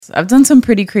I've done some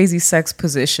pretty crazy sex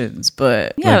positions,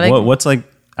 but yeah, like what's like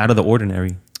out of the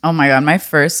ordinary? Oh my God, my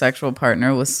first sexual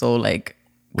partner was so like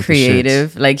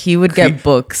creative. Like he would get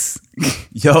books.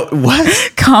 Yo,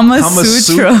 what? Kama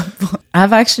Sutra.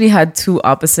 I've actually had two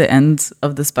opposite ends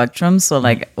of the spectrum. So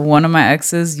like one of my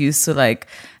exes used to like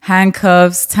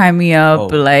handcuffs, tie me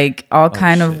up, like all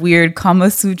kind of weird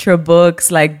Kama Sutra books,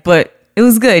 like, but it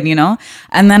was good, you know?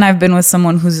 And then I've been with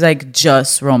someone who's like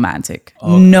just romantic.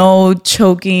 No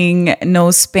choking,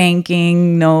 no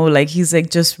spanking, no, like he's like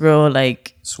just real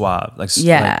like suave, like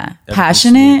yeah, like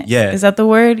passionate. Yeah, is that the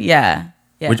word? Yeah.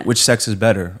 Yeah. Which sex is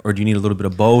better, or do you need a little bit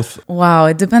of both? Wow,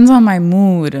 it depends on my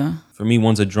mood. For me,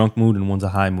 one's a drunk mood and one's a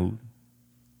high mood.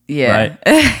 Yeah.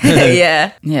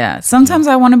 Right? Yeah. Sometimes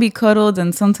I want to be cuddled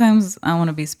and sometimes I want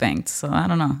to be spanked. So I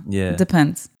don't know. Yeah. It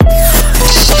depends.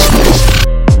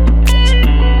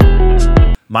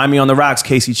 Miami on the Rocks,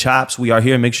 Casey Chops. We are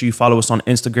here. Make sure you follow us on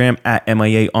Instagram at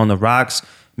MIA on the Rocks.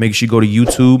 Make sure you go to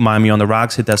YouTube, Miami on the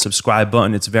Rocks. Hit that subscribe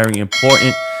button. It's very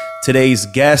important. Today's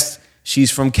guest,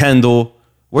 she's from Kendall.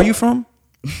 Where are you from?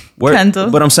 Kendall.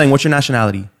 But I'm saying, what's your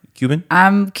nationality? Cuban?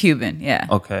 I'm Cuban, yeah.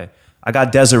 Okay. I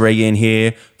got Desiree in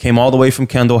here. Came all the way from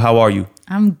Kendall. How are you?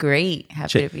 I'm great.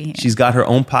 Happy to be here. She's got her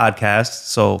own podcast.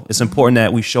 So it's important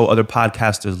that we show other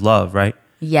podcasters love, right?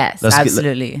 Yes,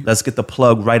 absolutely. Let's get the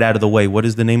plug right out of the way. What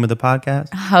is the name of the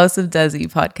podcast? House of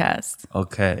Desi podcast.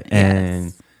 Okay.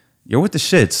 And you're with the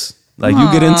shits. Like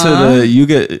you get into but you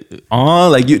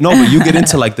get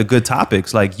into like the good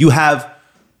topics. Like you have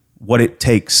what it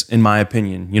takes, in my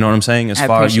opinion. You know what I'm saying? As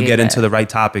far as you get into the right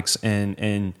topics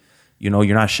and you know,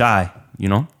 you're not shy, you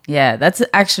know? Yeah, that's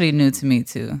actually new to me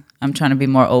too. I'm trying to be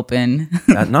more open.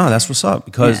 No, that's what's up.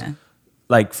 Because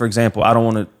like, for example, I don't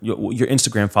want to, your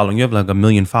Instagram following, you have like 1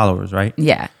 million followers, right?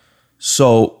 Yeah.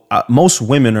 So most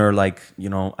women are like, you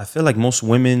know, I feel like most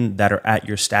women that are at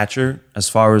your stature, as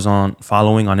far as on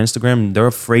following on Instagram, they're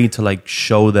afraid to like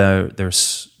show their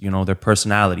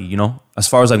personality, you know, as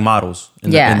far as like models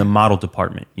in the model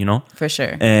department, you know? For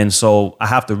sure. And so I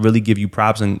have to really give you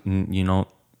props and you know,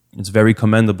 it's very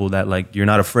commendable that like you're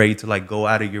not afraid to like go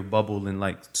out of your bubble and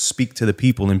like speak to the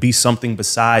people and be something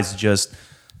besides just,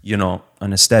 you know,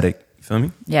 an aesthetic. You feel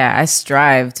me? Yeah, I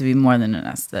strive to be more than an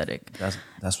aesthetic.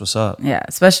 That's what's up. Yeah,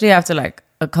 especially after like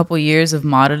a couple years of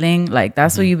modeling, like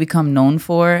that's what you become known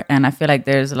for. And I feel like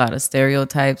there's a lot of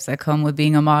stereotypes that come with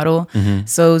being a model.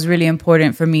 So it was really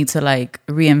important for me to like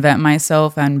reinvent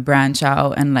myself and branch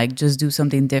out and like just do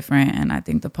something different. And I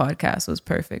think the podcast was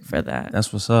perfect for that.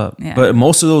 That's what's up. Yeah. But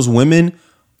most of those women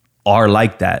are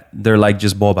like that. They're like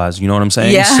just bobas, you know what I'm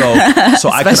saying? Yeah. So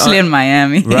especially in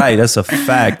Miami. Right, that's a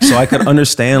fact. So I could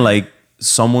understand like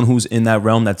someone who's in that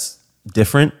realm that's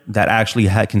different, that actually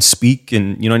can speak,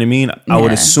 and you know what I mean? I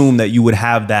would assume that you would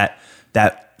have that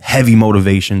heavy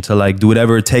motivation to like do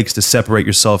whatever it takes to separate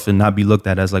yourself and not be looked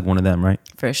at as like one of them, right?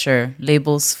 For sure.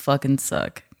 Labels fucking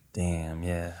suck. Damn,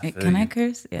 yeah. Can I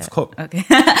curse? Yeah. Of course. Okay.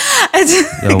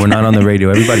 Yo, we're not on the radio.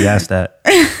 Everybody asked that.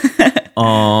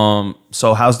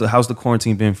 So how's the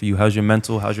quarantine been for you? How's your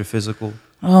mental? How's your physical?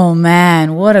 Oh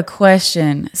man, what a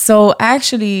question. So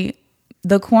actually,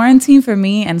 the quarantine for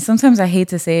me, and sometimes I hate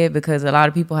to say it because a lot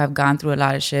of people have gone through a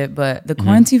lot of shit, but the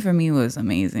quarantine for me was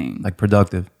amazing. Like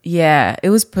productive. Yeah, it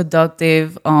was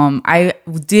productive. I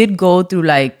did go through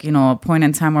like, you know, a point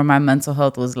in time where my mental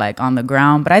health was like on the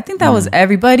ground, but I think that was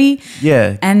everybody.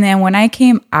 Yeah. And then when I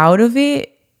came out of it,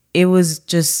 it was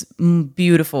just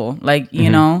beautiful. Like,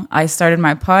 you know, I started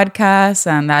my podcast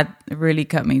and that really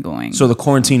kept me going. So the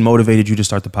quarantine motivated you to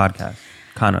start the podcast?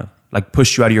 Kind of like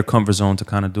pushed you out of your comfort zone to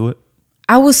kind of do it?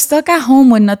 I was stuck at home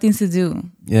with nothing to do.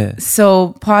 Yeah.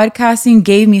 So podcasting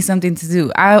gave me something to do.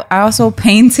 I also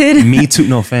painted. Me too.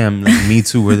 No, fam. Like, me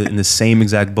too. We're in the same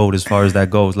exact boat as far as that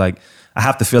goes. Like, I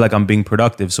have to feel like I'm being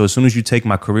productive. So as soon as you take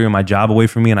my career, my job away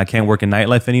from me and I can't work in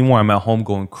nightlife anymore, I'm at home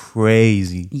going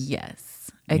crazy.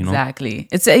 Yes, exactly. You know?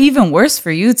 It's even worse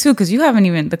for you too, because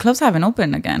the clubs haven't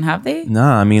opened again, have they?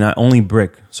 Nah, I mean, I only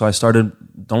brick. So I started,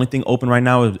 the only thing open right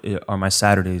now are my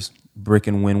Saturdays, Brick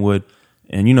and Wynwood.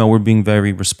 And, you know, we're being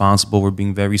very responsible. We're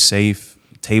being very safe.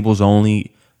 Tables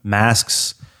only,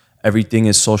 masks. Everything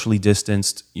is socially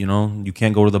distanced. You know, you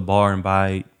can't go to the bar and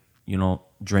buy, you know,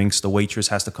 drinks. The waitress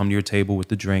has to come to your table with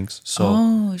the drinks. So,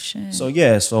 oh, shit. So,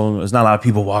 yeah. So there's not a lot of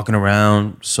people walking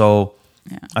around. So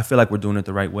I feel like we're doing it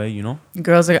the right way, you know?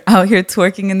 Girls are out here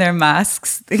twerking in their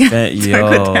masks. Yo,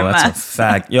 that's a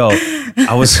fact. Yo,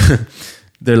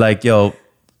 they're like, yo,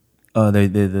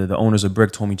 the owners of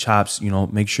Brick told me, Chops, you know,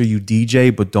 make sure you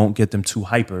DJ, but don't get them too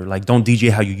hyper. Like, don't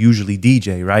DJ how you usually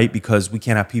DJ, right? Because we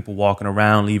can't have people walking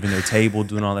around, leaving their table,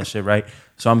 doing all that shit, right?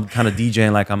 So I'm kind of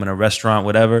DJing like I'm in a restaurant,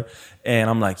 whatever. And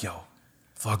I'm like, yo,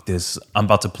 fuck this. I'm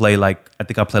about to play like, I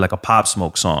think I play like a Pop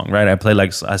Smoke song, right?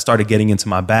 I started getting into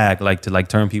my bag, like to like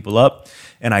turn people up,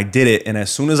 and I did it. And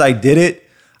as soon as I did it,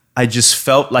 I just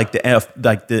felt like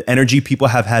the energy people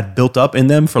have had built up in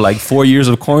them for like 4 years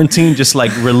of quarantine, just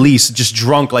like release, just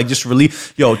drunk, like just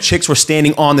release. Yo, chicks were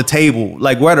standing on the table.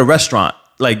 Like we're at a restaurant.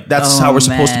 Like that's how we're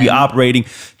supposed to be operating.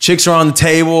 Chicks are on the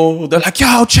table. They're like,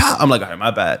 yo, chow. I'm like, all right, my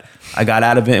bad. I got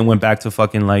out of it and went back to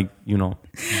fucking like, you know,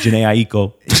 Jhené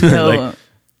Aiko. Like,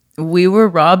 we were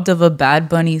robbed of a Bad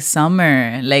Bunny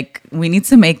summer. Like, we need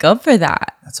to make up for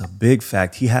that. That's a big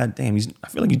fact. I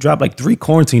feel like he dropped like 3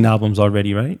 quarantine albums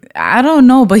already, right? I don't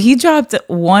know, but he dropped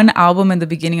one album in the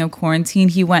beginning of quarantine.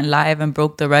 He went live and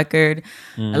broke the record.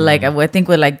 Like, I think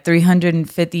with like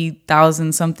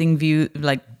 350,000 something views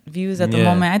at the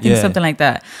moment. I think something like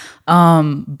that.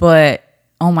 But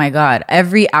oh my God,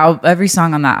 every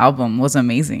song on that album was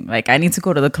amazing. Like, I need to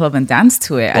go to the club and dance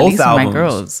to it. Both at least albums, with my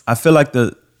girls. I feel like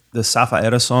the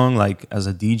Safaera song, like as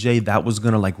a DJ, that was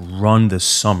gonna like run the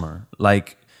summer.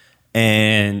 Like,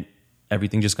 and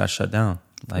everything just got shut down.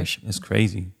 Like, it's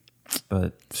crazy.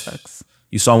 But sucks.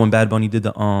 You saw when Bad Bunny did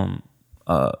the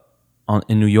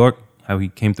in New York, how he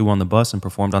came through on the bus and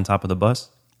performed on top of the bus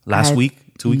last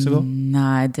week, 2 weeks ago?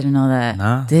 Nah, I didn't know that.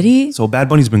 Nah. Did he? So Bad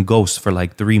Bunny's been ghost for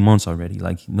like 3 months already.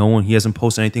 Like he hasn't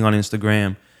posted anything on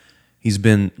Instagram. He's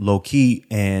been low key,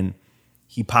 and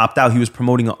he popped out. He was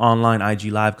promoting an online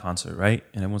IG Live concert, right?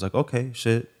 And everyone's like, okay,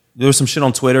 shit. There was some shit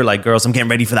on Twitter, like, girls, I'm getting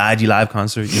ready for the IG Live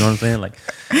concert. You know what I'm saying? Like,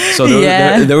 so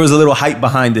there was a little hype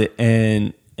behind it,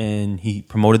 and he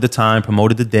promoted the time,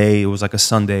 promoted the day. It was like a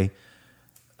Sunday,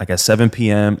 like at 7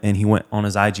 p.m. And he went on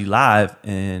his IG Live,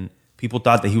 and people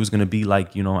thought that he was gonna be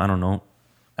like, you know, I don't know,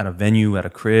 at a venue, at a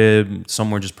crib,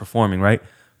 somewhere just performing, right?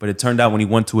 But it turned out when he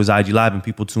went to his IG Live and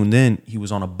people tuned in, he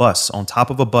was on a bus, on top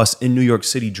of a bus in New York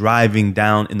City, driving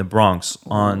down in the Bronx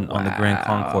on the Grand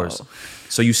Concourse.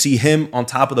 So you see him on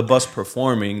top of the bus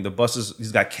performing. The bus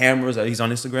he's got cameras, he's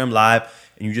on Instagram Live,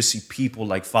 and you just see people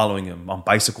like following him on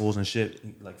bicycles and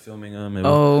shit, like filming him.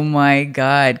 Oh my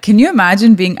God. Can you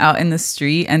imagine being out in the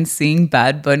street and seeing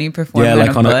Bad Bunny perform on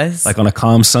a bus? Like on a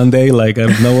calm Sunday, like out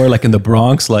of nowhere, like in the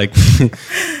Bronx, like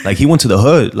like he went to the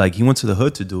hood. Like he went to the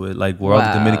hood to do it, like where all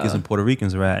the Dominicans and Puerto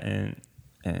Ricans are at,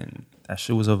 and that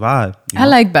shit was a vibe. You know? I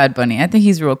like Bad Bunny. I think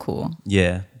he's real cool.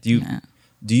 Yeah. Do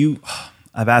you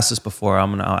I've asked this before,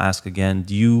 I'll ask again.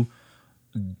 Do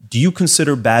you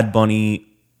consider Bad Bunny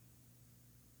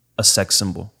a sex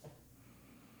symbol?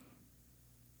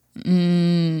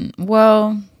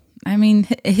 Well, I mean,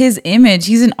 his image,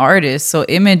 he's an artist, so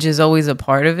image is always a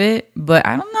part of it. But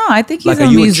I don't know. I think he's a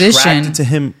musician. Are you attracted to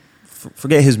him?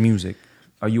 Forget his music.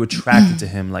 Are you attracted to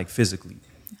him, like physically?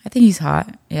 I think he's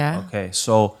hot. Yeah. Okay.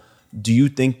 So do you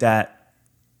think that,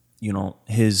 you know,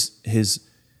 his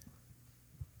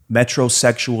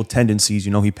metrosexual tendencies,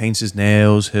 you know, he paints his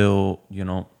nails, he'll, you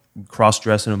know,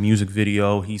 cross-dress in a music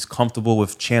video, he's comfortable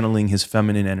with channeling his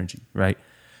feminine energy, right?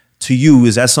 To you,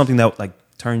 is that something that like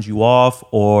turns you off,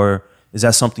 or is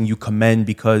that something you commend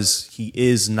because he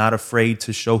is not afraid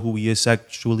to show who he is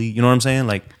sexually? You know what I'm saying?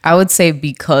 Like, I would say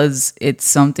because it's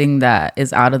something that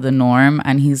is out of the norm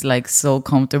and he's like so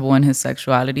comfortable in his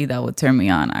sexuality, that would turn me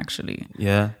on, actually.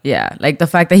 Yeah. Yeah. Like the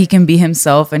fact that he can be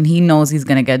himself and he knows he's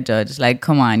going to get judged. Like,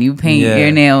 come on, you paint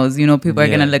your nails, you know, people are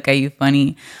going to look at you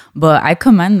funny. But I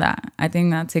commend that. I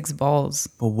think that takes balls.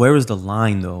 But where is the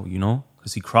line though, you know?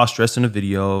 Because he cross-dressed in a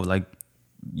video, like,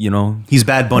 you know, he's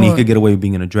Bad Bunny. He could get away with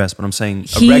being in a dress, but I'm saying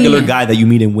a regular guy that you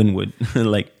meet in Wynwood,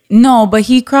 like. No, but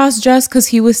he cross-dressed because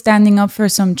he was standing up for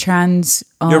some trans.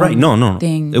 You're right. No.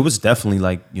 Thing. It was definitely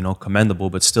like, you know, commendable,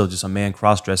 but still, just a man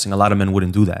cross-dressing. A lot of men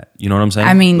wouldn't do that. You know what I'm saying?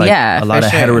 I mean, like, yeah, a lot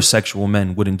of heterosexual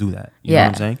men wouldn't do that. You know what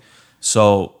I'm saying?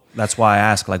 So that's why I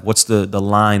ask, like, what's the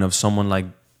line of someone like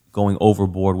going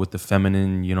overboard with the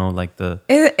feminine, you know, like the...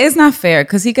 It's not fair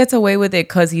because he gets away with it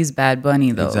because he's Bad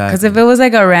Bunny, though. Because if it was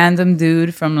like a random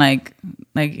dude from like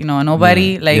you know,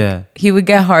 nobody, he would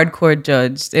get hardcore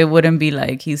judged. It wouldn't be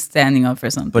like he's standing up for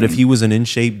something. But if he was an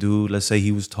in-shape dude, let's say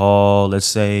he was tall, let's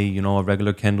say, you know, a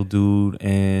regular Kendall dude,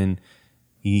 and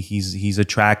he's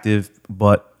attractive,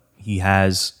 but he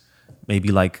has maybe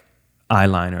like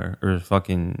eyeliner or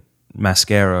fucking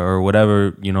mascara or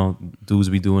whatever, you know, dudes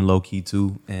be doing low key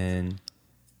too, and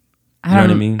you know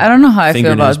what I mean? I don't know how I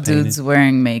feel about dudes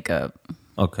wearing makeup.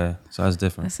 Okay, so that's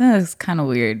different. That's kind of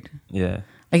weird. Yeah.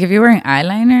 Like if you're wearing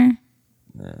eyeliner,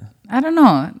 I don't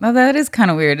know. No, that is kind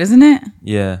of weird, isn't it?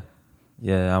 Yeah.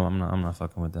 I'm not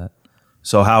fucking with that.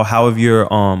 So how have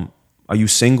your are you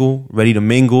single, ready to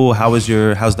mingle? How has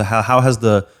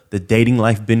the dating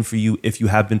life been for you if you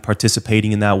have been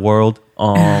participating in that world?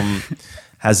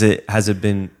 Has it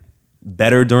been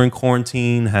better during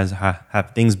quarantine?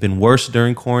 Have things been worse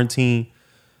during quarantine?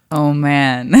 Oh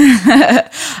man.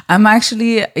 I'm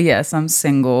actually, yes, I'm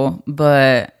single,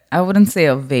 but I wouldn't say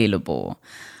available.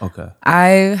 Okay.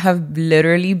 I have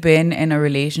literally been in a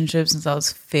relationship since I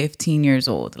was 15 years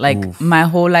old. Like Oof. my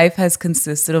whole life has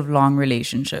consisted of long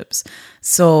relationships.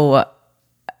 So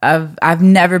I've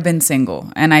never been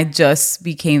single, and I just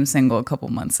became single a couple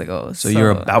months ago. So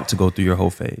you're about to go through your whole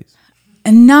phase.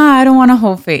 And nah, I don't want a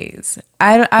whole phase.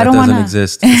 I don't want to. That doesn't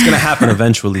exist. It's gonna happen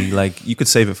eventually. Like you could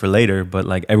save it for later, but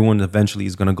like everyone eventually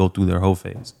is gonna go through their whole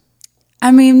phase. I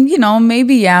mean, you know,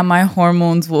 maybe, yeah, my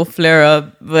hormones will flare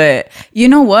up. But you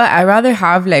know what? I'd rather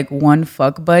have like one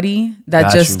fuck buddy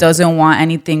that just doesn't want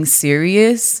anything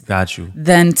serious. Got you.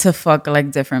 Than to fuck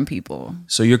like different people.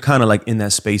 So you're kind of like in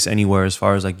that space anywhere as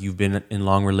far as like you've been in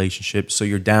long relationships. So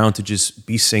you're down to just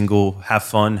be single, have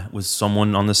fun with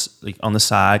someone on this like on the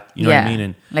side. You know what I mean?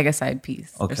 And like a side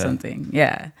piece or something.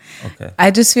 Yeah. Okay. I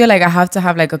just feel like I have to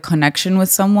have like a connection with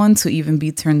someone to even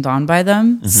be turned on by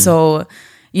them. Mm-hmm. So,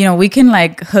 you know, we can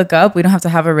like hook up. We don't have to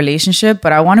have a relationship,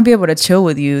 but I want to be able to chill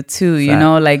with you too. Fact. You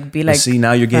know, like be like. See,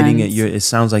 now you're friends. Getting it. It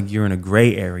sounds like you're in a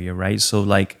gray area, right? So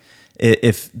like,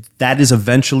 if that is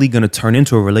eventually going to turn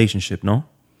into a relationship, no?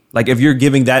 Like if you're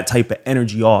giving that type of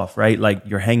energy off, right? Like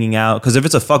you're hanging out, because if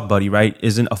it's a fuck buddy, right?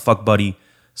 Isn't a fuck buddy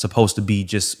supposed to be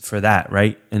just for that,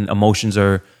 right? And emotions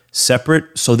are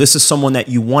separate. So this is someone that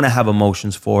you want to have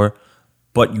emotions for,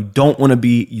 but you don't want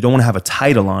to have a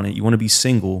title on it. You want to be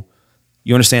single.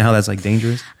 You understand how that's like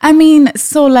dangerous? I mean,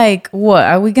 so like what?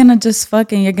 Are we gonna just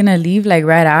fuck and you're gonna leave like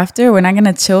right after? We're not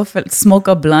gonna chill for smoke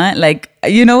a blunt? Like,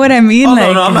 you know what I mean? Oh,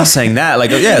 like, no, I'm not saying that. Like,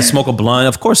 yeah, smoke a blunt.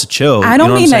 Of course, chill. I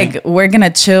don't mean like we're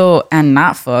gonna chill and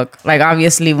not fuck. Like,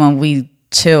 obviously, when we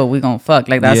chill, we gonna fuck.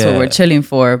 Like, that's what we're chilling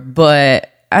for. But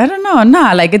I don't know.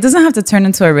 Nah, like it doesn't have to turn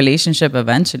into a relationship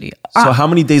eventually. So how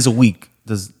many days a week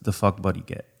does the fuck buddy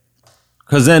get?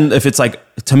 Because then if it's like,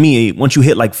 to me, once you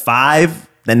hit like 5...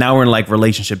 then now we're in like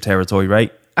relationship territory,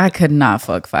 right? I could not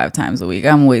fuck 5 times a week.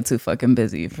 I'm way too fucking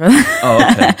busy for that. Oh,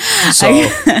 okay. So,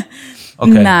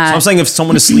 okay. Nah. So I'm saying if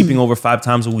someone is sleeping over 5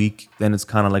 times a week, then it's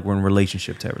kind of like we're in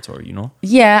relationship territory, you know?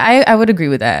 Yeah, I would agree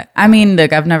with that. I mean,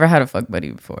 look, I've never had a fuck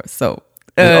buddy before, so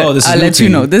this is I'll let you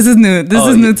know. This is new. This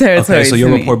is new territory. Okay, so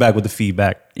you'll report back with the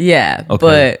feedback. Yeah,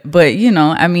 okay. But you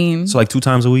know, I mean, so like 2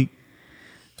 times a week,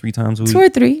 3 times a week, 2 or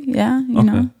 3. Yeah, you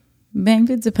know,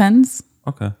 maybe it depends.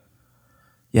 Okay.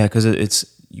 Yeah, because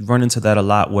you run into that a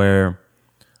lot where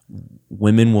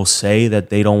women will say that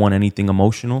they don't want anything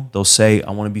emotional. They'll say,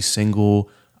 I want to be single.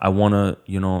 I want to,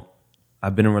 you know,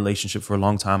 I've been in a relationship for a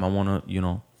long time. I want to, you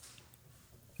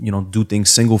know, do things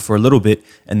single for a little bit.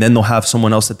 And then they'll have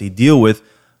someone else that they deal with.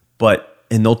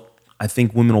 I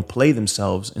think women will play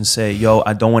themselves and say, yo,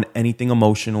 I don't want anything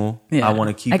emotional. Yeah, I want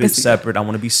to keep it separate. I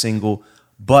want to be single.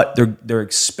 But they're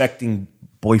expecting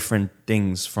boyfriend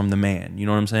things from the man. You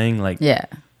know what I'm saying? Like, yeah.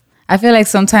 I feel like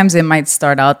sometimes it might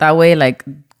start out that way, like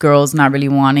girls not really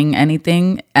wanting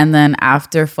anything, and then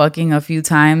after fucking a few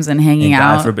times and hanging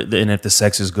out, and if the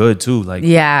sex is good too, like,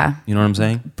 yeah, you know what I'm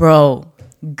saying? Bro,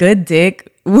 good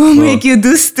dick will make you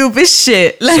do stupid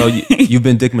shit. Like, so you've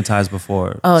been dickmatized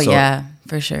before. Oh, so yeah,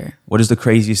 for sure. What is the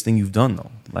craziest thing you've done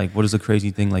though? Like, what is the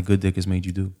crazy thing like good dick has made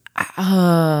you do?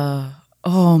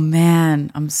 Oh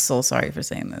man, I'm so sorry for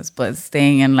saying this, but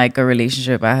staying in like a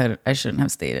relationship I shouldn't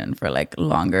have stayed in for like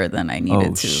longer than I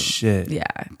needed to. Oh shit.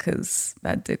 Yeah, because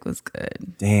that dick was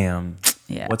good. Damn.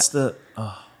 Yeah. What's the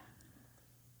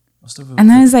and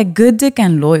then it's like good dick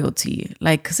and loyalty,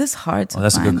 like because it's hard to.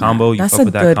 That's a good combo. That's a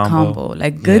good combo.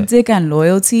 Like good dick and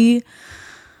loyalty,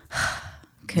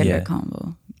 killer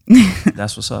combo.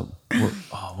 That's what's up.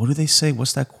 What do they say?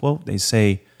 What's that quote? They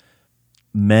say,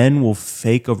 men will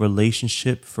fake a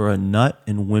relationship for a nut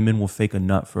and women will fake a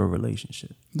nut for a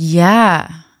relationship.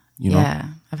 Yeah. You know? Yeah.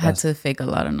 I've had to fake a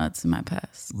lot of nuts in my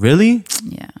past. Really?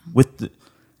 Yeah.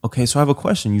 Okay, so I have a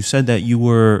question. You said that you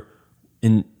were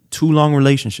in 2 long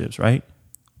relationships, right?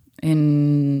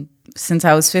 Since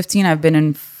I was 15, I've been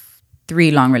in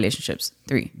 3 long relationships.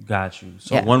 3. Got you.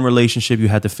 So one relationship you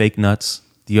had to fake nuts.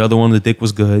 The other one, the dick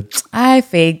was good. I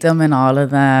faked them in all of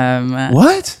them.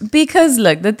 What? Because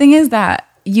look, the thing is that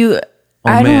this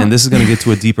is going to get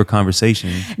to a deeper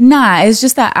conversation. Nah, it's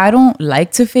just that I don't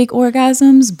like to fake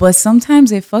orgasms, but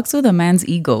sometimes it fucks with a man's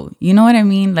ego. You know what I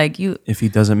mean? Like if he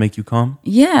doesn't make you come?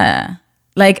 Yeah.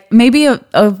 Like maybe a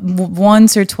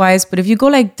once or twice, but if you go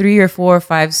like 3 or 4 or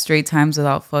 5 straight times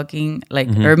without fucking, like,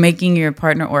 or making your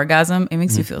partner orgasm, it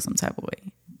makes you feel some type of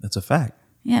way. That's a fact.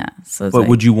 Yeah. So but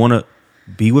would you want to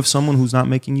be with someone who's not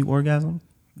making you orgasm?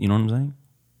 You know what I'm saying?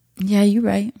 Yeah, you're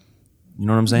right. You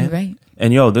know what I'm saying? You're right.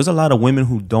 And there's a lot of women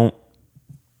who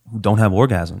who don't have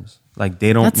orgasms. Like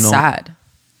they don't That's know. sad.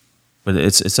 But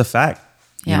it's a fact.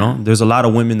 Yeah. You know, there's a lot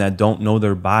of women that don't know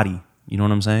their body. You know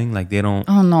what I'm saying? Like they don't.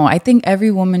 Oh no, I think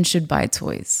every woman should buy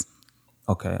toys.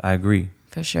 Okay, I agree.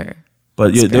 For sure.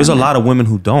 But there's a lot of women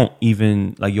who don't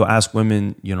even, like you'll ask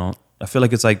women, you know, I feel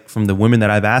like it's like from the women that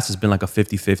I've asked, it's been like a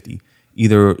 50-50.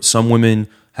 Either some women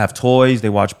have toys, they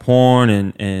watch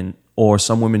porn or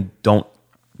some women don't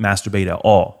masturbate at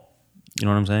all. You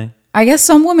know what I'm saying? I guess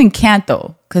some women can't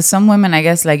though. Because some women, I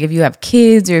guess, like if you have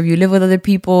kids or if you live with other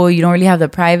people, you don't really have the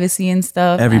privacy and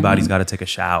stuff. Everybody's got to take a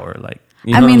shower. Like,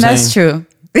 you know I mean, what I'm that's saying? true.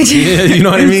 Yeah, you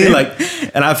know what I mean? Like,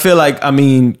 and I feel like, I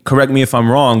mean, correct me if I'm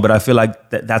wrong, but I feel like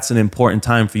that's an important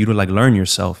time for you to like learn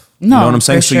yourself. No, you know what I'm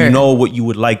saying? So sure. you know what you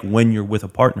would like when you're with a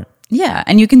partner. Yeah,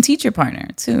 and you can teach your partner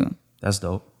too. That's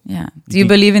dope. Yeah. Do you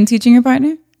believe in teaching your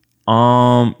partner?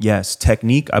 Yes,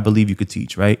 technique, I believe you could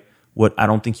teach, right? What I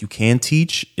don't think you can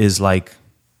teach is like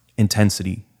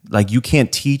intensity. Like you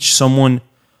can't teach someone,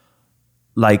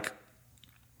 like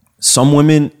some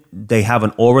women, they have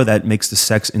an aura that makes the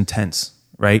sex intense,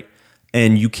 right?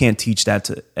 And you can't teach that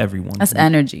to everyone. That's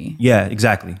energy. Yeah,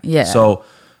 exactly. Yeah. So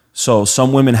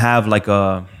some women have like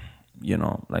a, you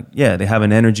know, like, yeah, they have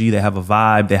an energy, they have a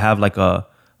vibe, they have like a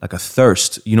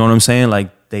thirst. You know what I'm saying?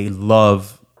 Like they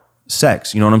love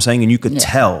sex, you know what I'm saying? And you could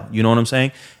tell, you know what I'm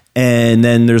saying? And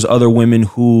then there's other women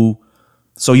who,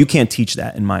 so you can't teach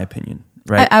that in my opinion,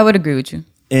 right? I would agree with you.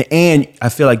 And I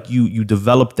feel like you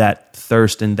develop that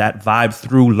thirst and that vibe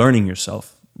through learning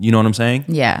yourself. You know what I'm saying?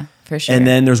 Yeah, for sure. And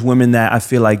then there's women that I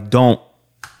feel like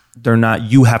they're not,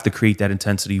 you have to create that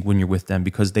intensity when you're with them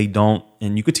because they don't,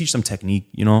 and you could teach them technique,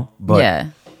 you know? But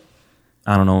yeah.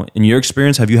 I don't know. In your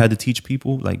experience, have you had to teach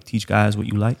people, like teach guys what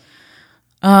you like?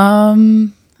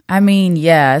 I mean,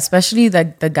 yeah, especially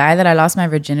the guy that I lost my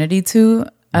virginity to.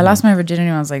 I lost my virginity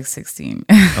when I was like 16.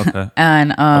 Okay.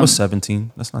 And I was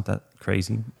 17. That's not that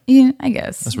crazy. yeah, I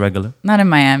guess. That's regular. Not in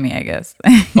Miami, I guess.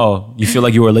 Oh, you feel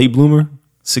like you were a late bloomer?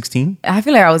 16? I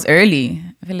feel like I was early.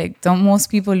 I feel like, don't most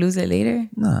people lose it later?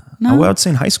 Nah. No? I would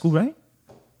say in high school, right?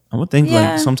 I would think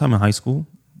Yeah. like sometime in high school.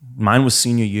 Mine was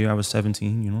senior year. I was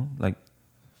 17, you know? Like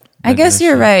I guess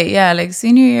you're right. Yeah, like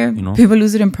senior year, You know? people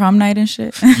lose it in prom night and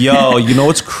shit. Yo, you know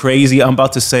what's crazy? I'm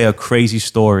about to say a crazy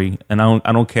story, and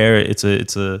I don't care. It's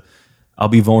a. I'll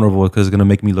be vulnerable because it's gonna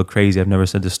make me look crazy. I've never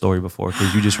said this story before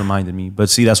because you just reminded me.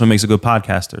 But see, that's what makes a good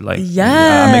podcaster. Like,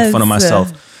 I make fun of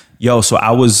myself. Yo, so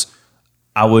I was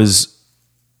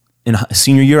in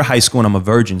senior year of high school, and I'm a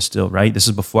virgin still. Right, this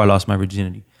is before I lost my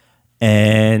virginity,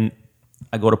 and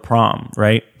I go to prom.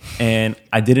 Right, and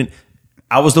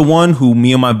I was the one who,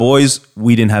 me and my boys,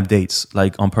 we didn't have dates,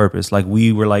 like on purpose. Like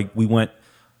we went,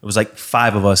 it was like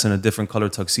 5 of us in a different color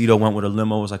tuxedo, went with a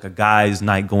limo. It was like a guy's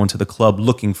night going to the club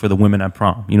looking for the women at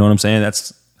prom. You know what I'm saying?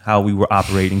 That's how we were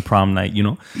operating prom night, you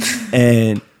know?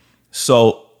 And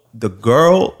so the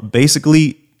girl,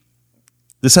 basically,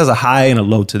 this has a high and a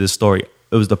low to this story.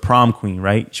 It was the prom queen,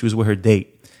 right? She was with her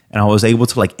date. And I was able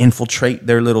to like infiltrate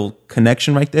their little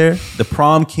connection right there. The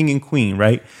prom king and queen,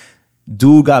 right?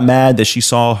 Dude got mad that she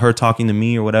saw her talking to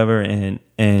me or whatever, and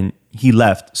he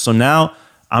left. So now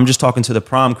I'm just talking to the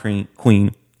prom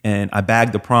queen, and I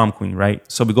bagged the prom queen, right?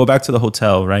 So we go back to the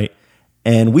hotel, right?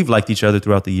 And we've liked each other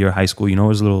throughout the year of high school. You know,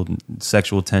 there's a little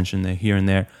sexual tension there, here and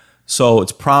there. So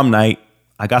it's prom night.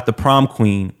 I got the prom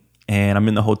queen, and I'm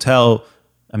in the hotel.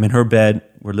 I'm in her bed.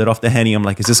 We're lit off the Henny. I'm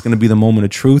like, is this going to be the moment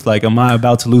of truth? Like, am I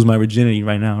about to lose my virginity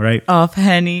right now, right? Off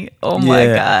Henny. Oh my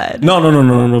God.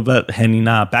 No. But Henny,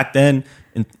 nah. Back then,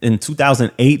 in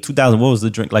 2008, what was the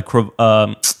drink? Like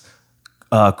Crevassier,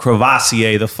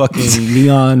 the fucking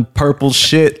neon purple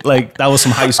shit. Like, that was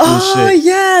some high school shit. Oh,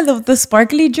 yeah. The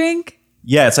sparkly drink.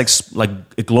 Yeah, it's like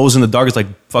it glows in the dark. It's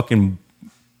like fucking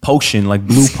potion, like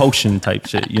blue potion type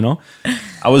shit, you know?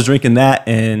 I was drinking that,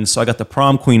 and so I got the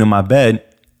prom queen in my bed,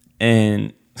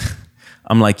 and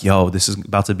I'm like, yo, this is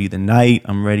about to be the night.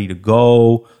 I'm ready to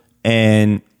go.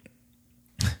 And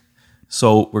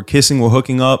so we're kissing, we're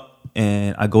hooking up,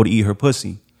 and I go to eat her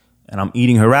pussy, and I'm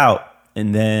eating her out,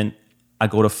 and then I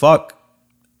go to fuck,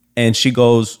 and she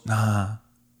goes, nah,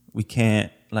 we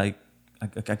can't, like, I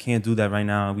can't do that right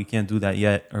now. We can't do that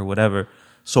yet, or whatever.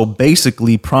 So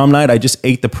basically, prom night, I just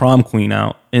ate the prom queen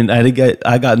out, and I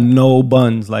got no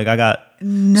buns. Like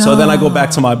No. So then I go back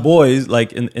to my boys,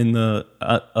 like in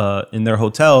their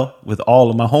hotel with all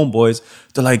of my homeboys.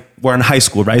 They're like, we're in high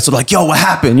school, right? So like, yo, what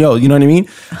happened? Yo, you know what I mean?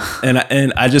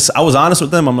 And I was honest with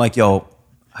them. I'm like, yo,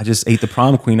 I just ate the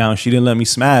prom queen out, and she didn't let me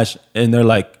smash. And they're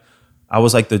like, I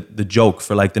was like the joke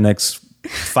for like the next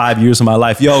 5 years of my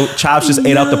life. Yo, Chops just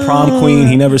ate out the prom queen.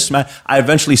 He never smashed. I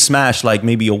eventually smashed like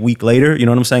maybe a week later. You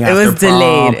know what I'm saying? It was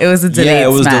delayed. It was a delayed Yeah,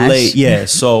 it was smash. delayed. Yeah,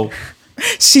 so.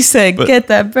 She said, get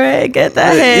that bread, get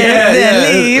that head,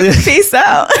 then leave. Peace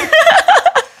out.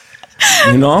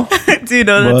 You know? Do you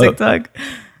know the TikTok?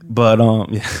 But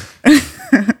yeah.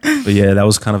 But yeah, that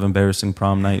was kind of embarrassing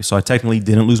prom night. So I technically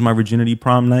didn't lose my virginity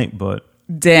prom night, but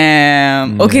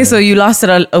damn. Yeah. Okay, so you lost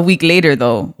it a week later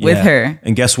though with her.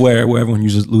 And guess where? Where everyone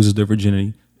loses their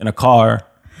virginity? In a car,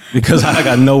 because I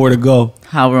got nowhere to go.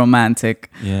 How romantic.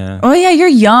 Yeah. Oh yeah, you're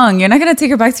young. You're not gonna take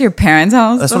her back to your parents'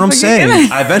 house. That's what I'm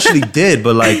saying. I eventually did,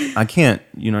 but like I can't.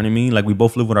 You know what I mean? Like we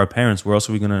both live with our parents. Where else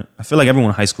are we gonna? I feel like everyone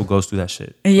in high school goes through that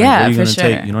shit. Like, Yeah, where are you for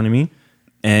gonna sure. You know what I mean?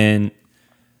 And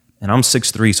I'm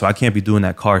 6'3", so I can't be doing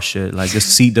that car shit. Like this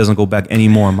seat doesn't go back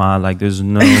anymore, ma. Like there's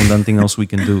nothing else we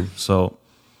can do. So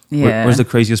Yeah. where's the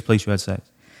craziest place you had sex?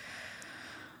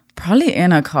 Probably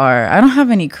in a car. I don't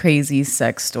have any crazy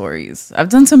sex stories. I've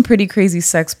done some pretty crazy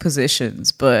sex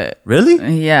positions, but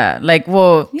Really? yeah, like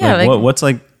What's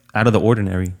like out of the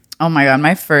ordinary? oh my god,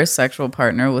 my first sexual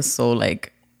partner was so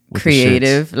like With the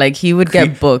creative. Like he would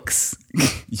get books,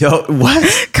 Yo,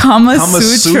 what? Kama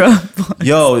Sutra.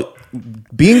 Yo,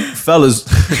 being fellas,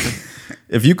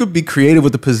 if you could be creative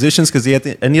with the positions, because at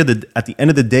the end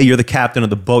of the day, you're the captain of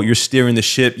the boat. You're steering the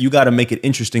ship. You got to make it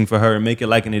interesting for her and make it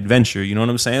like an adventure. You know what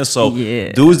I'm saying? So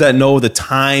Yeah. dudes that know the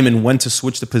time and when to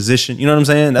switch the position. You know what I'm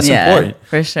saying? That's important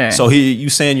for sure. So you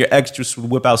saying your ex just would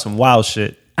whip out some wild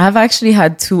shit? I've actually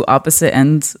had two opposite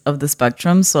ends of the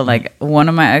spectrum. So like one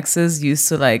of my exes used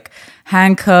to like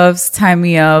handcuffs, tie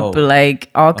me up, like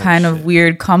all kind of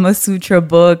weird Kama Sutra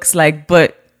books, like,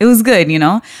 but it was good, you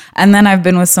know? And then I've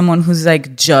been with someone who's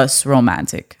like just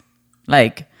romantic.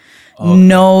 Like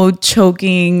no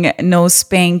choking, no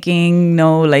spanking,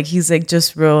 no, like he's like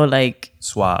just real like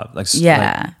Suave. Like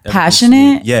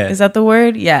passionate. Yeah. Is that the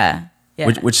word? Yeah. Yeah.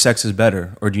 Which sex is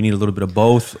better? Or do you need a little bit of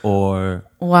both? Or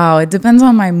Wow, it depends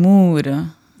on my mood.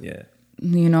 yeah.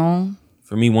 You know?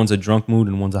 For me, one's a drunk mood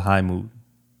and one's a high mood.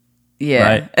 Yeah.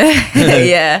 Right?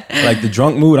 Yeah. Like the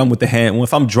drunk mood, I'm with the hand.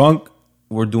 If I'm drunk,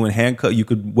 we're doing handcuff. You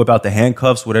could whip out the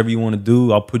handcuffs, whatever you want to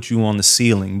do. I'll put you on the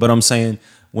ceiling. But I'm saying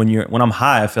when I'm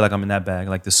high, I feel like I'm in that bag,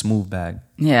 like the smooth bag.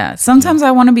 Yeah. Sometimes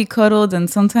I want to be cuddled and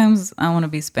sometimes I want to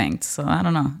be spanked. So I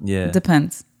don't know. Yeah. It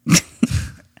depends.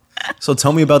 So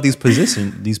tell me about these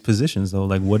positions though.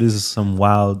 Like what is some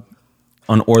wild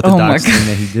unorthodox thing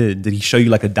that he did? Did he show you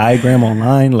like a diagram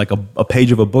online, like a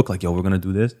page of a book, like, yo, we're gonna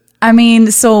do this? I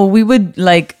mean, so we would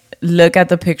like look at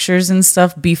the pictures and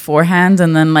stuff beforehand,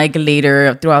 and then like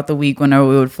later throughout the week, whenever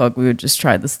we would fuck, we would just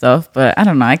try the stuff. But I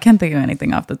don't know, I can't think of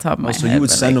anything off the top of my head. So you would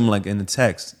send like, them like in the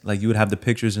text, like you would have the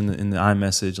pictures in the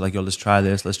iMessage, like, yo, let's try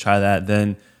this, let's try that.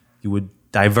 Then you would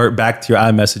divert back to your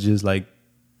iMessages, like,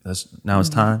 now it's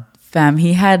time. Fam,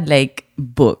 he had like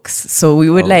books. So we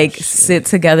would sit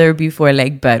together before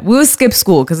like bed. We would skip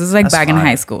school because it's like That's back in fine.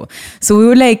 high school. So we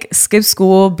would like skip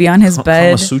school, be on his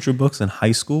bed. Kama Sutra books in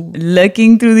high school?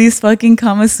 Looking through these fucking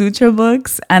Kama Sutra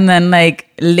books. And then like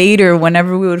later,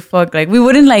 whenever we would fuck, like we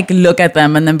wouldn't like look at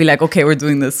them and then be like, okay, we're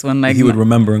doing this one. Like He would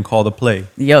remember and call the play.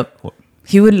 Yep.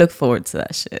 He would look forward to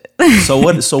that shit. So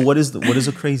what is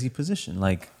a crazy position?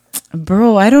 Like,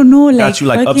 bro, I don't know. Like, got you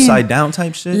like fucking, upside down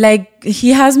type shit? Like he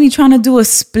has me trying to do a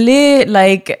split.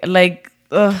 Like,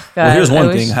 oh God. Well, here's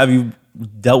one thing. Have you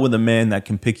dealt with a man that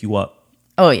can pick you up?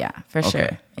 Oh yeah, for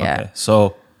sure. Yeah. Okay.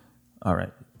 So, all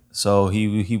right. So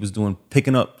he was doing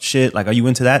picking up shit. Like, are you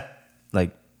into that?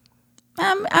 Like,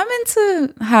 I'm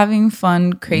into having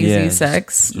fun, crazy Yeah,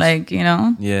 sex. Like, you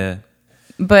know. yeah.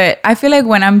 But I feel like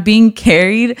when I'm being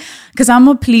carried, because I'm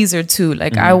a pleaser too.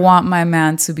 Like I want my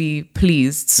man to be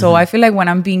pleased. So I feel like when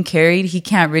I'm being carried, he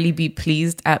can't really be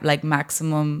pleased at like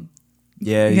maximum.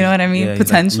 Yeah. You know what I mean? Yeah,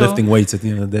 Potential. Like lifting weights at the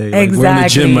end of the day. Like, Exactly. we're in the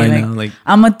gym right like, now. Like,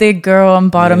 I'm a thick girl.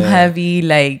 I'm bottom Yeah. heavy.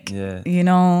 Like, Yeah. you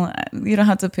know, you don't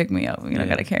have to pick me up. You don't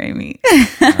got to carry me.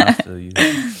 I feel you.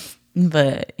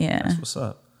 But yeah. What's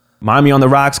up? Miami on the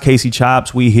Rocks, Casey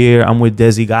Chops. We here. I'm with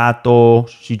Desi Gato.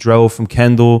 She drove from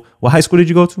Kendall. What high school did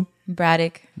you go to?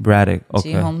 Braddock. Okay.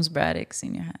 G. Holmes Braddock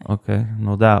Senior High. Okay,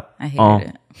 no doubt. I hated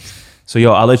it. So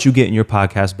yo, I'll let you get in your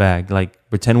podcast bag. Like,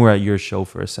 pretend we're at your show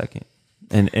for a second,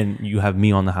 and you have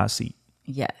me on the hot seat.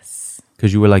 Yes.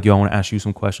 Because you were like, yo, I want to ask you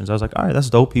some questions. I was like, all right, that's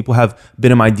dope. People have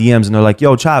been in my DMs and they're like,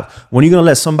 yo, Chop, when are you gonna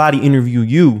let somebody interview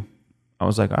you? I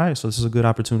was like, all right, so this is a good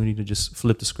opportunity to just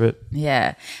flip the script.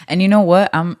 Yeah. And you know what?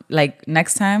 I'm like,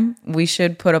 next time we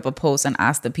should put up a post and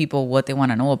ask the people what they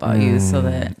want to know about you so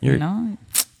that, you know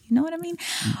what I mean?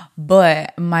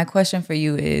 But my question for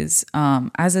you is,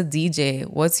 as a DJ,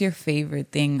 what's your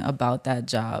favorite thing about that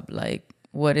job? Like,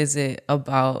 what is it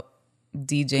about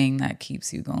DJing that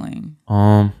keeps you going?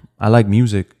 I like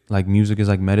music. Like music is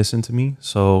like medicine to me.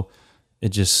 So it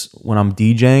just, when I'm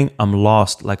DJing, I'm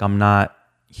lost. Like I'm not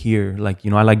here. Like,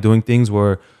 I like doing things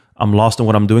where I'm lost in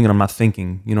what I'm doing and I'm not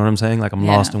thinking. You know what I'm saying? Like I'm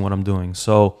lost in what I'm doing.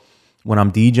 So when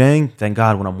I'm DJing, thank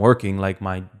God, when I'm working, like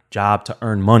my job to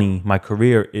earn money, my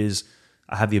career is,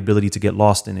 I have the ability to get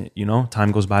lost in it.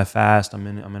 Time goes by fast. I'm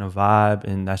in a vibe,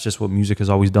 and that's just what music has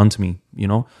always done to me.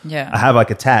 Yeah. I have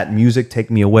like a tat, music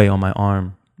take me away, on my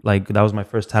arm. Like that was my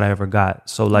first tat I ever got.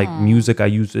 So like music, I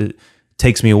use it,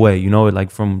 takes me away.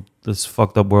 Like from this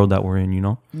fucked up world that we're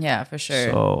in. Yeah, for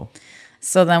sure.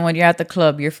 So then when you're at the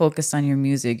club, you're focused on your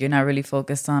music. You're not really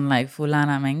focused on like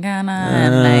fulana mengana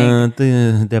and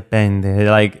like depende.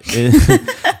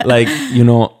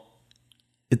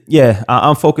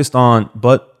 I'm focused on,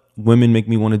 but women make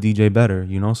me want to DJ better,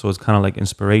 so it's kind of like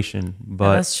inspiration.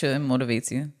 But that's true, it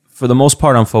motivates you. For the most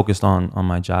part, I'm focused on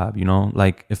my job,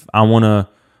 like if I want to,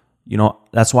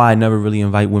 that's why I never really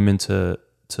invite women to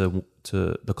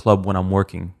the club when I'm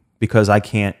working, because I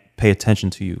can't pay attention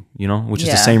to you, which is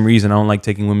the same reason I don't like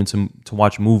taking women to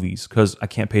watch movies, because I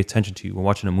can't pay attention to you. We're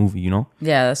watching a movie, Yeah,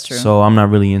 that's true. So I'm not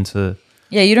really into.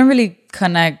 Yeah, you don't really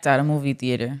connect at a movie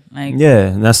theater. Like,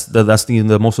 yeah, and that's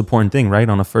the most important thing, right?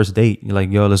 On a first date, you're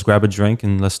like, yo, let's grab a drink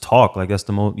and let's talk. Like that's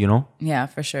the most, Yeah,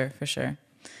 for sure.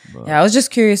 But, yeah, I was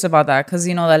just curious about that, because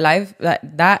the life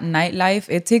that nightlife,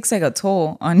 it takes like a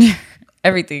toll on your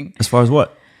everything. As far as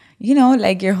what?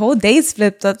 Like your whole day's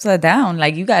flipped upside down.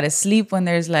 Like you gotta sleep when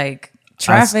there's like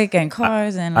traffic and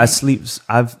cars and. I sleep.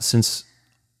 Since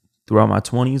throughout my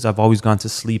 20s, I've always gone to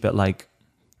sleep at like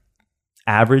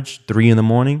average 3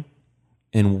 a.m.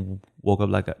 and woke up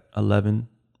like at 11.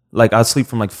 Like I sleep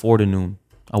from like 4 to noon.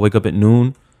 I wake up at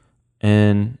noon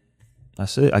and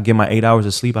that's it. I get my 8 hours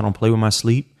of sleep. I don't play with my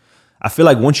sleep. I feel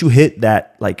like once you hit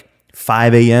that like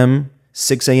 5 a.m.,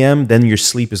 6 a.m., then your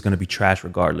sleep is going to be trash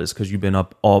regardless, because you've been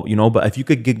up all, but if you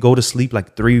could go to sleep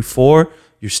like 3, 4,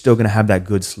 you're still going to have that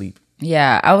good sleep.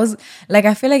 Yeah, I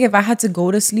feel like if I had to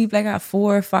go to sleep like at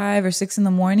 4 or 5 or 6 in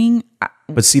the morning.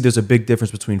 But see, there's a big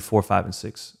difference between 4, 5, and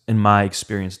 6 in my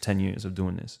experience, 10 years of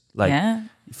doing this. Like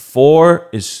 4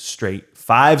 is straight.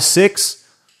 5, 6,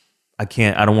 I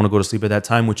don't want to go to sleep at that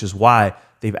time, which is why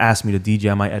they've asked me to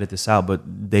DJ. I might edit this out, but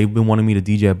they've been wanting me to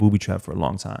DJ at Booby Trap for a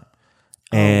long time.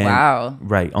 And, wow.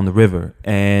 Right, on the river.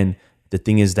 And the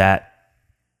thing is that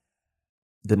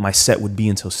my set would be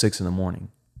until 6 in the morning.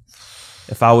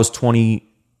 If I was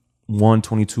 21,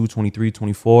 22, 23,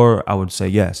 24, I would say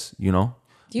yes, You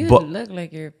look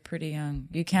like you're pretty young.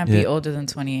 You can't be older than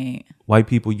 28. White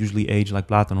people usually age like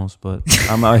plátanos, but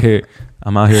I'm out here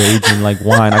aging like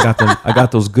wine. I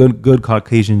got those good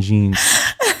Caucasian genes.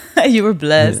 You were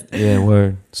blessed. Yeah,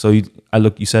 word. So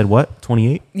you said what?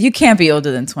 28? You can't be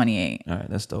older than 28. All right,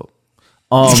 that's dope.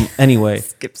 Anyway.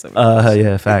 Skip some.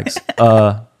 Yeah, facts.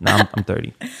 No, I'm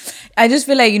 30. I just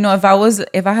feel like,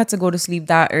 if I had to go to sleep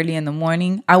that early in the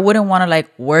morning, I wouldn't want to like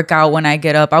work out when I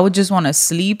get up. I would just want to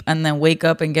sleep and then wake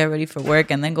up and get ready for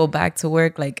work and then go back to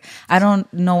work. Like, I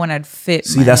don't know when I'd fit.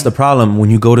 See, that's the problem. When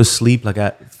you go to sleep like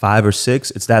at 5 or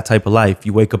 6, it's that type of life.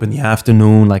 You wake up in the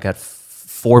afternoon, like at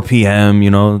 4 p.m.,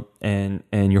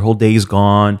 and your whole day is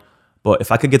gone. But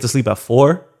if I could get to sleep at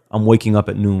 4, I'm waking up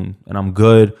at noon and I'm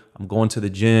good. I'm going to the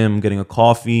gym, getting a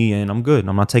coffee, and I'm good.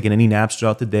 I'm not taking any naps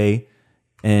throughout the day.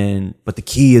 But the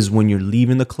key is when you're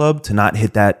leaving the club to not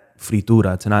hit that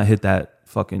fritura, to not hit that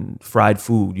fucking fried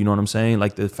food. You know what I'm saying?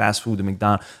 Like the fast food, the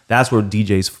McDonald's. That's where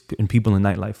DJs and people in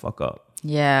nightlife fuck up.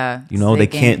 Yeah.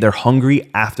 They're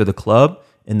hungry after the club,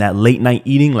 and that late night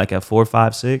eating, like at 4,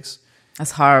 5, 6.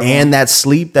 That's horrible. And that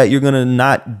sleep that you're going to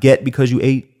not get because you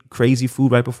ate crazy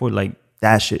food right before, like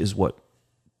that shit is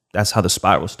that's how the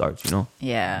spiral starts,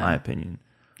 Yeah. In my opinion.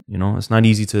 It's not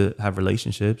easy to have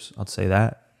relationships. I'll say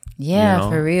that. Yeah,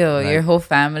 for real. Like, your whole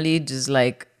family just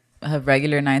like have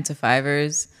regular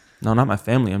 9-to-5ers. No, not my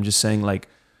family. I'm just saying like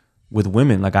with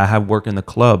women, like I have work in the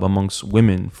club amongst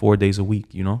women 4 days a week,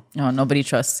 Oh, nobody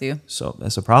trusts you. So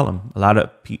that's a problem. A lot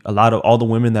of all the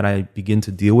women that I begin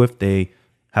to deal with, they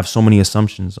have so many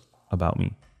assumptions about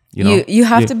me. You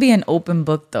have to be an open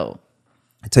book though.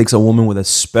 It takes a woman with a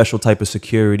special type of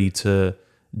security to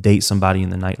date somebody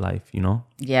in the nightlife,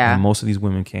 Yeah. And most of these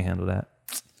women can't handle that.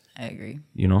 I agree.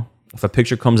 If a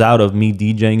picture comes out of me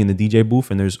DJing in the DJ booth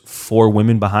and there's 4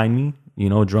 women behind me,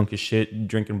 drunk as shit,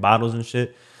 drinking bottles and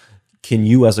shit, can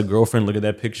you as a girlfriend look at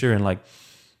that picture and like,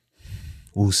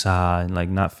 woosah, and like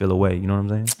not feel away? You know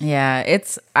what I'm saying? Yeah,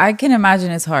 I can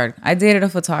imagine it's hard. I dated a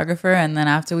photographer, and then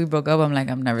after we broke up, I'm like,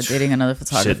 I'm never dating another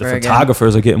photographer Shit, the again.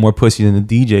 photographers are getting more pussy than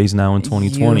the DJs now in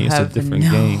 2020. It's a different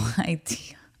game.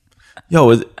 Idea.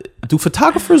 Yo, do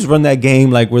photographers run that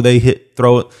game like where they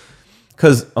throw it?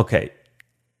 Because, okay,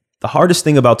 the hardest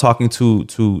thing about talking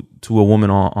to a woman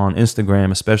on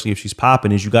Instagram, especially if she's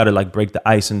popping, is you got to like break the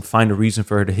ice and find a reason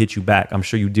for her to hit you back. I'm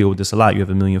sure you deal with this a lot. You have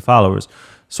 1 million followers.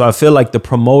 So I feel like the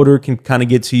promoter can kind of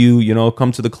get to you, you know,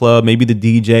 come to the club, maybe the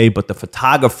DJ, but the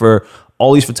photographer,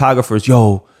 all these photographers,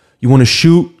 yo, you want to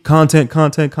shoot content,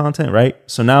 right?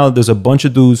 So now there's a bunch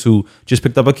of dudes who just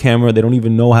picked up a camera. They don't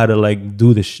even know how to like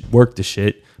do this, work the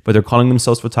shit, but they're calling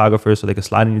themselves photographers so they can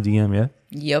slide in your DM, yeah?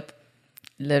 Yep.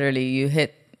 Literally, you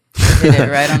hit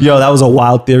it right on. Yo, that was a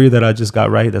wild theory that I just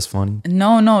got right. That's funny.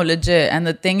 No, legit. And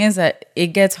the thing is that it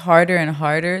gets harder and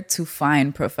harder to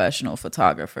find professional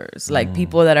photographers, like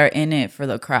people that are in it for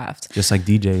the craft. Just like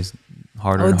DJs,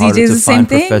 harder and DJs harder to the same find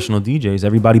thing? professional DJs.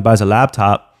 Everybody buys a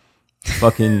laptop,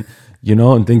 fucking, you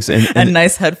know, and thinks And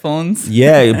nice headphones.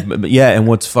 yeah. And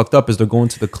what's fucked up is they're going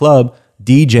to the club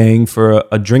DJing for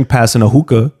a drink pass and a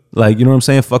hookah, like, you know what I'm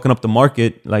saying, fucking up the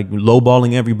market, like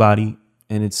lowballing everybody.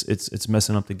 And it's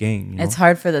messing up the game. You know? It's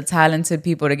hard for the talented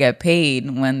people to get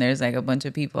paid when there's like a bunch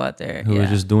of people out there who are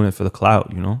just doing it for the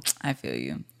clout, you know? I feel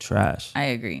you. Trash. I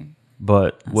agree.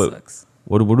 But That what sucks.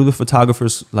 what do the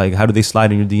photographers like? How do they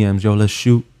slide in your DMs? Yo, let's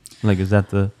shoot. Like, is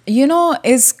that the? You know,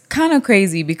 it's kind of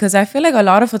crazy because I feel like a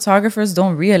lot of photographers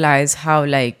don't realize how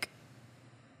like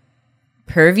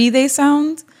pervy they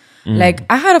sound. Like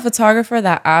I had a photographer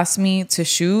that asked me to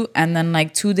shoot and then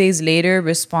like 2 days later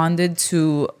responded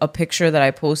to a picture that I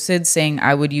posted saying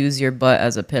I would use your butt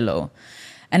as a pillow.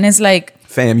 And it's like,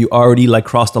 Fam, you already like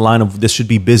crossed the line of this should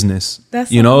be business.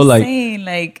 that's you what know, I'm like. saying.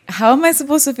 Like, how am I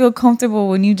supposed to feel comfortable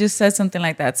when you just said something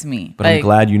like that to me? But like, I'm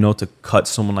glad you know to cut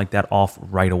someone like that off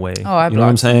right away. Oh, I you know what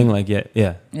I'm blocked saying? Like, yeah.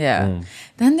 Yeah. Boom.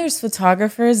 Then there's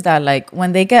photographers that like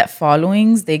when they get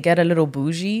followings, they get a little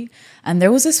bougie. And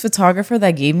there was this photographer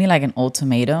that gave me like an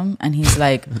ultimatum and he's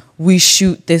like, we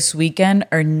shoot this weekend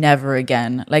or never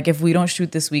again. Like if we don't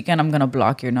shoot this weekend, I'm going to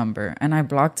block your number. And I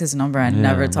blocked his number and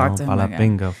never talked to him again.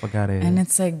 Bingo, fuck out of here. And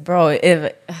it's like, bro,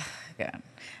 if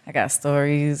I got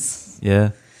stories.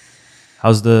 Yeah.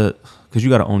 How's because you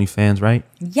got an OnlyFans, right?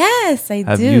 Yes, I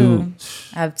Have do. you-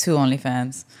 I have 2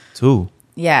 OnlyFans. 2.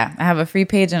 Yeah, I have a free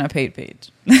page and a paid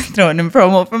page. Throwing in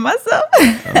promo for myself.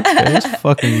 Okay, that's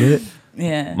fucking lit.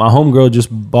 Yeah. My homegirl just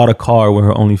bought a car with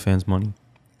her OnlyFans money.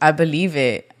 I believe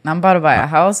it. I'm about to buy a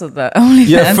house with the OnlyFans.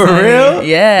 Yeah, for money. real?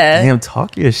 Yeah. Damn,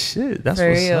 talk your shit. That's For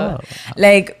what's real. up.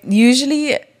 Like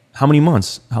usually, How many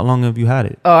months? How long have you had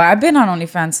it? I've been on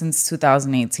OnlyFans since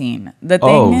 2018. The thing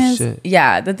Oh, is, shit.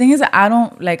 yeah, the thing is that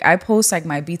I post like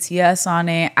my BTS on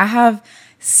it. I have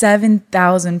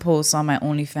 7,000 posts on my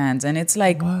OnlyFans and it's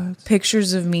like What?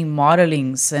 pictures of me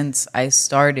modeling since I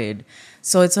started.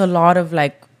 So it's a lot of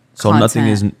like So content.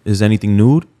 nothing is anything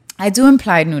nude? I do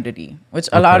implied nudity, which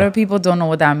a lot Okay. of people don't know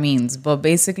what that means. But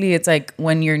basically, it's like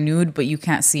when you're nude, but you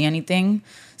can't see anything.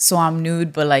 So I'm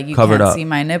nude, but like you Covered can't up. see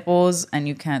my nipples and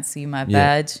you can't see my Yeah.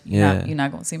 badge. Yeah. You're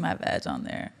not going to see my badge on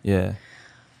there. Yeah.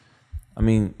 I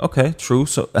mean, okay, true.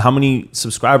 So how many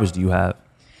subscribers do you have?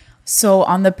 So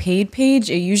on the paid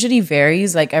page, it usually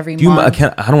varies like every Do you? I month.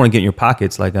 don't want to get in your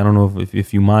pockets. Like, I don't know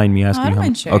if you mind me No, asking I you don't how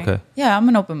mind much. sharing. Okay. Yeah, I'm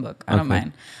an open book. I don't Okay.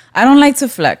 mind. I don't like to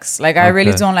flex. Like I really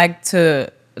Okay. don't like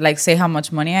to like say how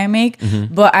much money I make,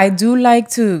 Mm-hmm. but I do like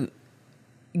to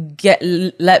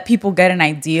let people get an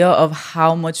idea of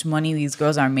how much money these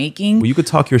girls are making. Well, you could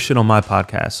talk your shit on my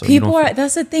podcast. So People you don't are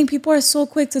that's the thing. People are so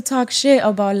quick to talk shit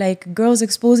about like girls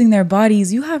exposing their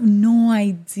bodies. You have no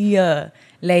idea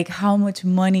like how much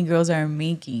money girls are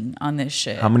making on this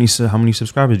shit. How many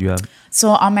subscribers do you have?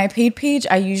 So on my paid page,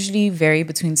 I usually vary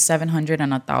between 700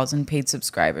 and 1,000 paid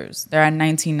subscribers. They're at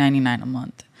 $19.99 a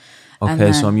month. And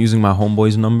Okay, so then- I'm using my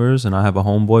homeboy's numbers, and I have a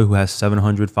homeboy who has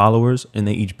 700 followers, and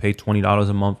they each pay $20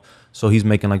 a month. So he's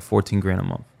making like 14 grand a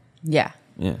month. Yeah.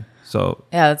 Yeah. So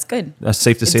Yeah, that's good. that's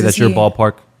safe to say Does that's your he-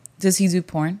 ballpark. Does he do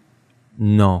porn?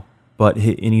 No, but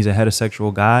and he's a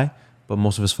heterosexual guy, but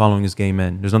most of his following is gay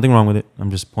men. There's nothing wrong with it.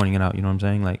 I'm just pointing it out. You know what I'm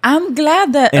saying? Like, I'm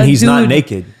glad that and a he's not dude-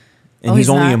 naked, and Oh, he's he's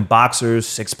only not? in boxers,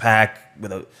 6-pack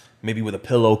with a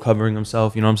pillow covering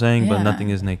himself. You know what I'm saying? But Yeah. nothing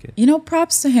is naked. You know,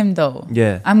 props to him though.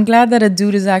 Yeah. I'm glad that a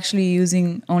dude is actually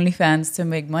using OnlyFans to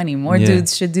make money. More Yeah.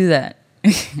 dudes should do that.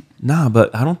 Nah,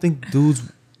 but I don't think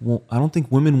I don't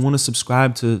think women want to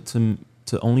subscribe to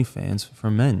OnlyFans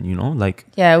for men. You know, like,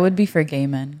 Yeah, it would be for gay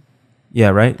men. yeah,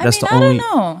 right. I don't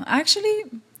know. Actually,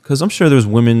 Because I'm sure there's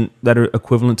women that are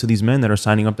equivalent to these men that are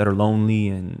signing up that are lonely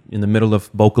and in the middle of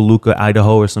Boca Luca,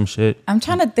 Idaho, or some shit. I'm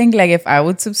trying to think like if I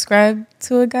would subscribe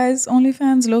to a guy's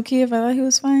OnlyFans, low key, if I thought he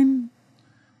was fine.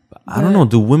 I don't know.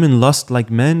 Do women lust like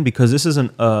men? Because this is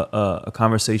a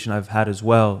conversation I've had as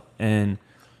well, and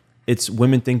it's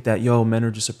women think that, yo, men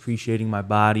are just appreciating my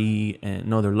body, and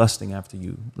no, they're lusting after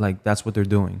you. Like, that's what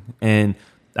they're doing. And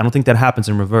I don't think that happens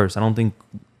in reverse. I don't think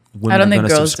women are going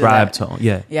to subscribe to.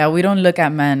 Yeah, we don't look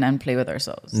at men and play with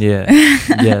ourselves. Yeah,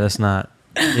 that's not.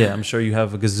 Yeah, I'm sure you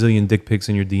have a gazillion dick pics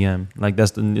in your DM. Like,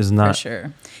 is not. For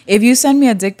sure. If you send me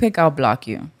a dick pic, I'll block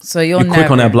you. So you click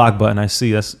on that block button. I see.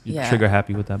 You're trigger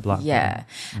happy with that block button.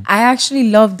 Mm-hmm. I actually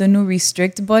love the new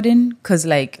restrict button because,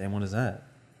 like, damn, what is that?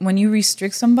 When you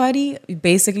restrict somebody,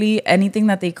 basically anything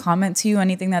that they comment to you,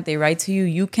 anything that they write to you,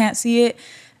 you can't see it,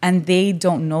 and they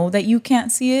don't know that you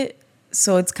can't see it.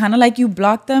 So it's kind of like you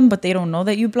block them, but they don't know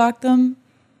that you blocked them.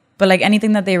 But like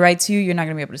anything that they write to you, you're not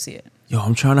gonna be able to see it. Yo,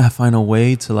 I'm trying to find a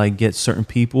way to like get certain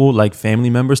people, like family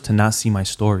members, to not see my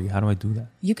story. How do I do that?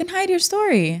 You can hide your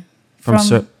story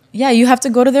yeah, you have to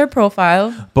go to their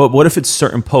profile. But what if it's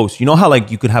certain posts? You know how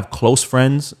like you could have close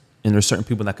friends and there's certain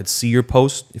people that could see your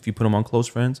post if you put them on close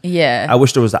friends? Yeah. I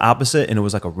wish there was the opposite, and it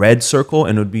was like a red circle,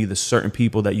 and it would be the certain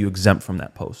people that you exempt from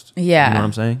that post. Yeah. You know what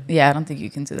I'm saying? Yeah, I don't think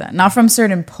you can do that. Not from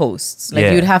certain posts.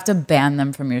 Like you'd have to ban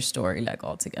them from your story like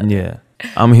altogether. Yeah.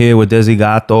 I'm here with Desi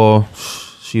Gato.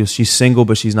 She's single,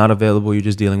 but she's not available. You're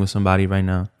just dealing with somebody right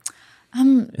now.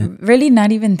 I'm really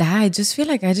not even that. I just feel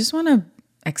like I just want to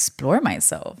explore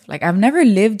myself. Like, I've never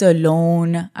lived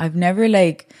alone. I've never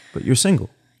like... But you're single.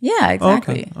 Yeah,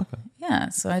 exactly. Oh, okay. Yeah,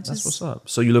 so I just... That's what's up.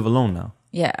 So you live alone now?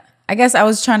 Yeah. I guess I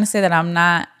was trying to say that I'm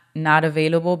not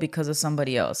available because of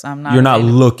somebody else. I'm not... You're not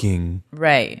looking.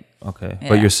 Right. Okay. Yeah.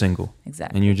 But you're single.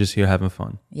 Exactly. And you're just here having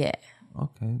fun. Yeah.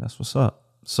 Okay, that's what's up.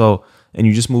 So, and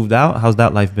you just moved out? How's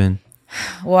that life been?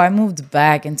 Well, I moved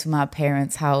back into my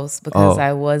parents' house because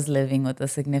I was living with a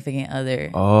significant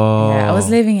other. Oh. Yeah, I was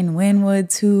living in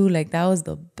Wynwood too. Like, that was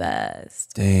the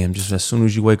best. Damn, just as soon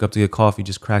as you wake up to get coffee,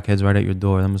 just crackheads right at your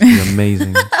door. That must be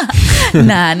amazing.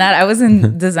 I was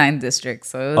in Design District.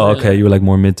 So it was okay. You were like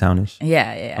more Midtownish.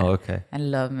 Yeah. Oh, okay. I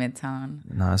love Midtown.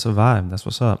 Nah, it's a vibe. That's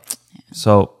what's up. Yeah.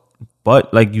 So,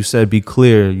 but like you said, be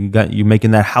clear. You're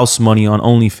making that house money on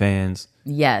OnlyFans.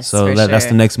 Yes. So that's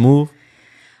the next move?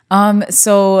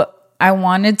 So I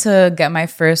wanted to get my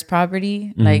first property.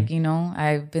 Mm-hmm. Like, you know,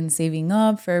 I've been saving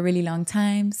up for a really long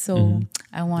time. So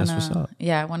I want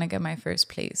to get my first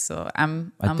place. So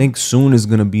I think soon is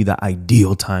going to be the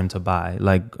ideal time to buy.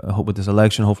 Like, I hope with this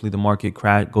election, hopefully the market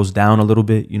goes down a little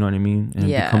bit. You know what I mean?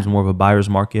 And it becomes more of a buyer's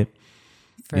market.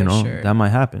 For sure. That might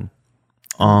happen.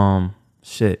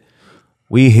 Shit.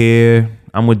 We here.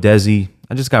 I'm with Desi.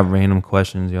 I just got random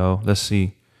questions, yo. Let's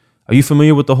see. Are you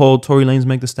familiar with the whole Tory Lanez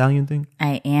Meg Thee Stallion thing?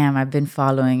 I am. I've been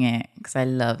following it because I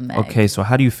love Meg. Okay, so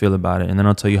how do you feel about it? And then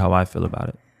I'll tell you how I feel about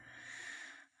it.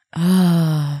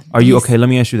 Okay, let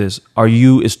me ask you this.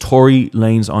 Is Tory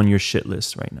Lanez on your shit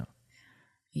list right now?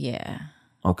 Yeah.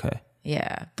 Okay.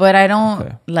 Yeah. But I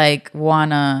don't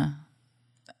wanna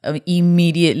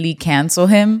immediately cancel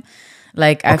him.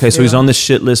 So he's on the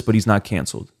shit list, but he's not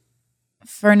canceled.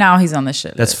 For now, he's on the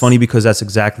shit list. That's funny because that's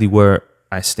exactly where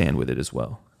I stand with it as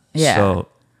well. Yeah. So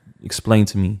explain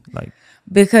to me,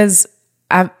 because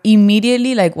I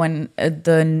immediately, when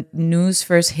the news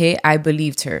first hit, I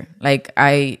believed her. Like,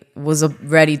 I was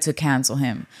ready to cancel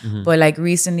him. Mm-hmm. But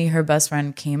recently her best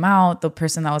friend came out, the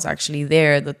person that was actually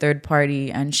there, the third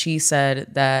party, and she said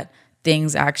that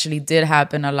things actually did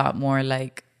happen a lot more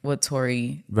like what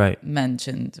Tory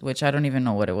mentioned, which I don't even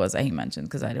know what it was that he mentioned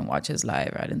because I didn't watch his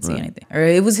live. I didn't see anything. Or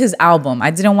it was his album.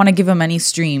 I didn't want to give him any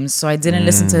streams, so I didn't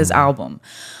listen to his album.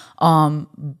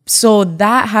 So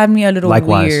that had me a little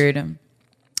weird.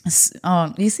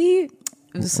 You see?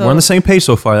 So, we're on the same page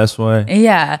so far, that's why.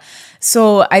 Yeah.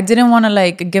 So I didn't want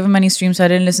to give him any streams, so I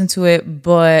didn't listen to it.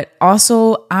 But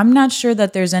also, I'm not sure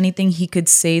that there's anything he could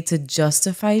say to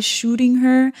justify shooting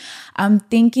her. I'm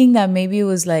thinking that maybe it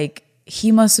was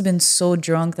he must have been so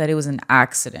drunk that it was an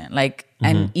accident.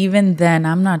 And even then,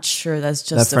 I'm not sure that's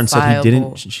justifiable. That friend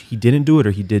said he didn't do it,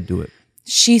 or he did do it?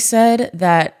 She said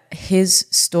that his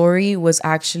story was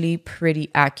actually pretty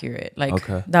accurate.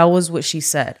 That was what she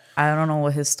said. I don't know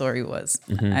what his story was.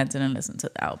 I didn't listen to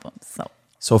the album.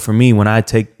 So for me, when I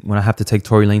have to take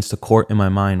Tory Lanez to court in my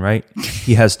mind, right?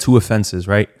 He has two offenses,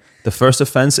 right? The first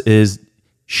offense is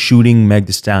shooting Meg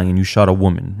Thee Stallion. You shot a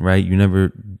woman, right?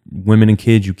 Women and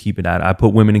kids, you keep it out. I put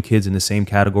women and kids in the same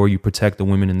category. You protect the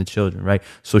women and the children, right?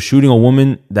 So shooting a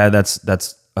woman, that's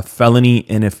a felony.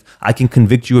 And if I can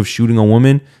convict you of shooting a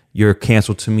woman, you're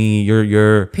canceled to me.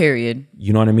 You're period.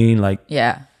 You know what I mean?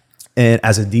 Yeah. And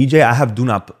as a DJ, I have a do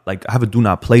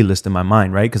not playlist in my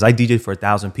mind, right? Because I DJ for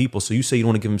 1,000 people. So you say you don't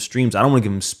want to give them streams. I don't want to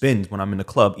give them spins when I'm in the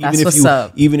club.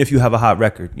 Even if you have a hot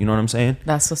record, you know what I'm saying?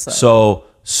 That's what's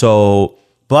up.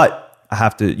 But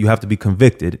you have to be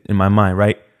convicted in my mind,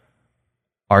 right?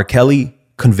 R. Kelly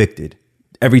convicted.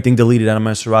 Everything deleted out of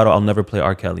my Serato. I'll never play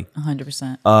R. Kelly.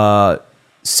 100%.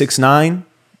 6ix9ine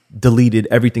deleted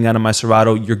everything out of my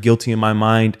Serato. You're guilty in my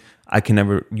mind. I can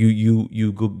never.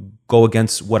 You go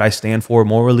against what I stand for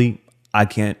morally. I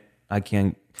can't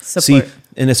Support. see.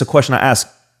 And it's a question I ask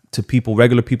to people,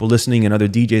 regular people listening, and other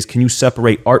DJs. Can you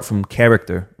separate art from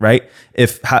character? Right?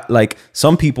 Like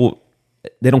some people,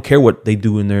 they don't care what they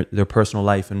do in their personal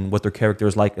life and what their character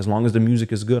is like. As long as the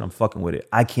music is good, I'm fucking with it.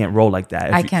 I can't roll like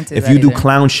that. I can't do that. If you do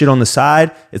clown shit on the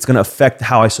side, it's going to affect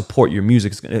how I support your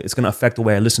music. It's going to affect the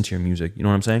way I listen to your music. You know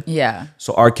what I'm saying? Yeah.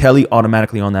 So R. Kelly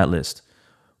automatically on that list.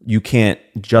 You can't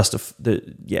justify.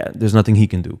 There's nothing he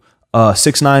can do.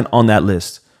 6ix9ine on that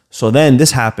list. So then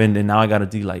this happened, and now I gotta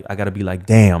be like,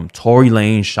 damn, Tory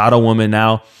Lanez shot a woman.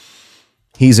 Now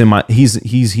he's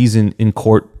in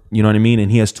court. You know what I mean? And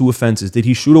he has 2 offenses. Did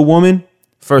he shoot a woman?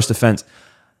 First offense.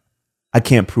 I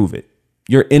can't prove it.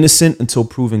 You're innocent until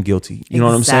proven guilty. You know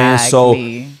what I'm saying? So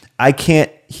I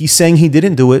can't. He's saying he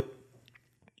didn't do it,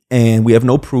 and we have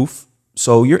no proof.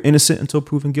 So you're innocent until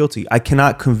proven guilty. I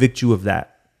cannot convict you of that.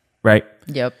 Right?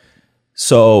 Yep.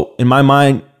 So in my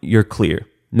mind, you're clear.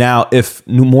 Now, if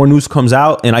more news comes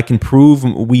out and I can prove,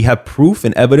 we have proof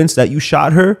and evidence that you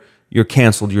shot her, you're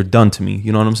canceled. You're done to me.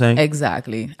 You know what I'm saying?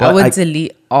 Exactly. But I would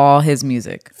delete all his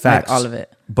music. Facts. Like all of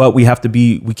it. But we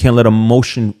can't let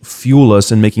emotion fuel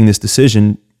us in making this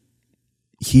decision.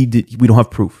 We don't have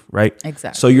proof, right?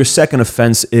 Exactly. So your second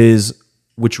offense is,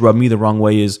 which rubbed me the wrong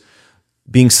way, is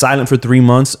being silent for 3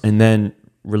 months and then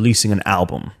releasing an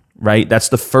album, right? That's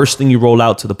the first thing you roll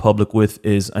out to the public with,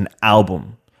 is an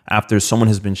album after someone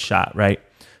has been shot, right?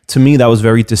 To me, that was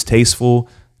very distasteful.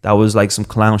 That was like some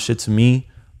clown shit to me.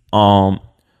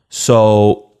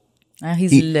 So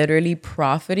he's literally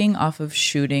profiting off of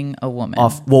shooting a woman.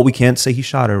 Well, we can't say he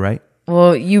shot her, right?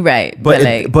 Well, you're right.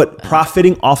 But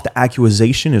profiting off the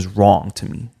accusation is wrong to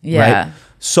me. Yeah. Right?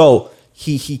 So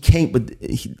he came, but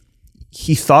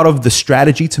he thought of the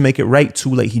strategy to make it right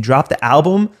too late. He dropped the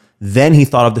album, then he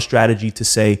thought of the strategy to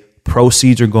say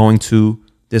proceeds are going to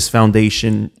this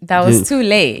foundation. That was too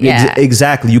late. Yeah.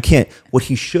 Exactly. You can't. What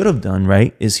he should have done,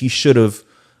 right, is he should have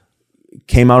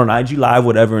came out on IG Live,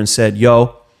 whatever, and said,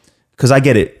 yo, because I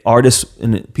get it. Artists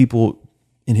and people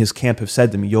in his camp have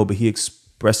said to me, yo, but he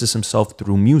expresses himself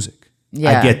through music.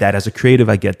 Yeah. I get that. As a creative,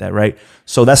 I get that, right?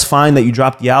 So that's fine that you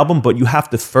dropped the album, but you have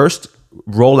to first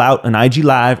roll out an IG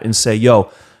Live and say,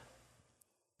 yo,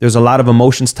 there's a lot of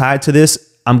emotions tied to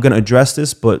this. I'm going to address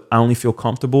this, but I only feel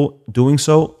comfortable doing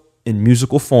so in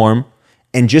musical form.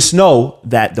 And just know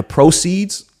that the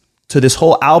proceeds to this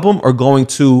whole album are going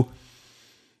to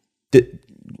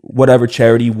whatever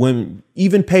charity, women,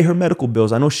 even pay her medical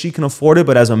bills. I know she can afford it,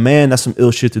 but as a man, that's some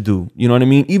ill shit to do. You know what I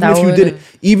mean?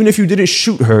 Even if you didn't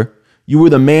shoot her, you were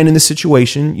the man in the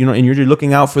situation, you know, and you're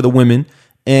looking out for the women,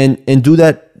 and do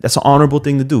that. That's an honorable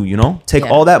thing to do, you know? Take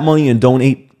all that money and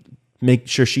donate, make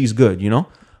sure she's good, you know?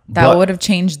 That would have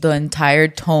changed the entire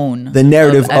tone. The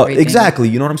narrative. Exactly.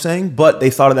 You know what I'm saying? But they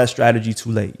thought of that strategy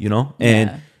too late, you know?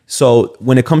 And so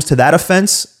when it comes to that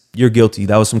offense, you're guilty.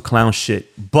 That was some clown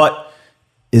shit. But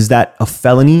is that a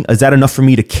felony? Is that enough for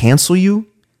me to cancel you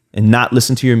and not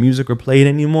listen to your music or play it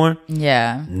anymore?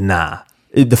 Yeah. Nah.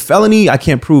 The felony, I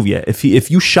can't prove yet.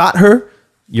 If you shot her,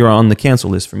 you're on the cancel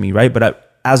list for me, right?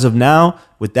 But as of now,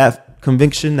 with that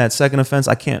conviction, that second offense,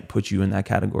 I can't put you in that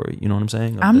category. You know what I'm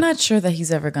saying? I'm not sure that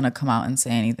he's ever going to come out and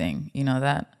say anything. You know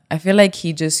that? I feel like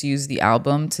he just used the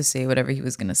album to say whatever he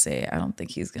was going to say. I don't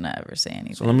think he's going to ever say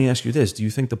anything. So let me ask you this. Do you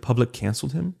think the public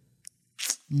canceled him?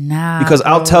 Nah. Because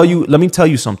let me tell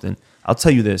you something. I'll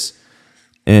tell you this.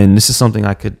 And this is something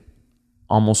I'm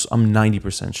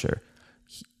 90% sure.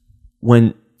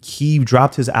 When he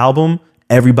dropped his album,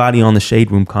 everybody on the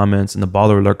Shade Room comments and the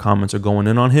Baller Alert comments are going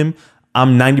in on him.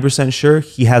 I'm 90% sure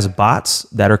he has bots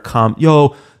that are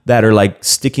that are like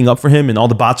sticking up for him, and all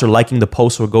the bots are liking the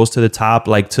post so it goes to the top,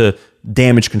 like to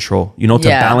damage control, you know, to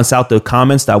balance out the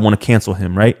comments that want to cancel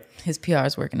him, right? His PR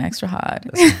is working extra hard.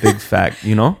 That's a big fact,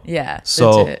 you know? Yeah.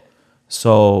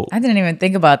 So I didn't even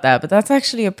think about that, but that's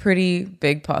actually a pretty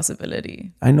big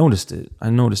possibility. I noticed it.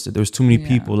 There was too many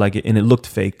people like it, and it looked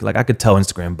fake. Like I could tell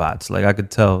Instagram bots. Like I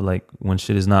could tell like when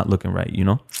shit is not looking right, you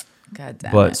know? God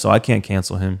damn it. So I can't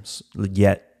cancel him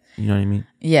yet. You know what I mean?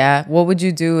 Yeah. What would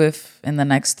you do if in the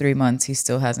next 3 months he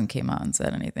still hasn't came out and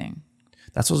said anything?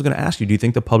 That's what I was going to ask you. Do you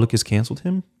think the public has canceled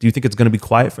him? Do you think it's going to be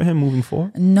quiet for him moving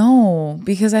forward? No,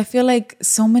 because I feel like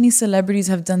so many celebrities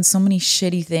have done so many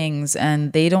shitty things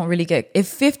and they don't really get... If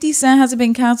 50 Cent hasn't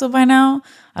been canceled by now,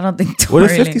 I don't think... What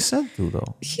did 50 Cent do,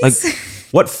 though? Like,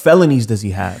 what felonies does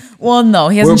he have? Well, no,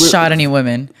 he hasn't shot any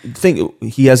women.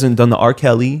 He hasn't done the R.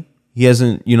 Kelly. He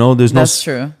hasn't, there's no... That's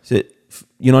true.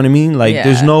 You know what I mean? Like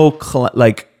there's no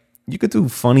like you could do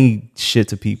funny shit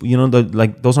to people. You know,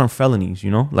 like those aren't felonies.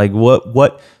 You know, like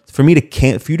what for me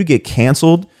to for you to get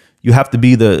canceled, you have to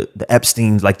be the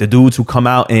Epsteins, like the dudes who come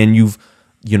out and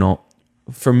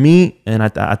for me, and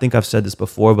I think I've said this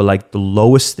before, but like the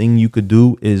lowest thing you could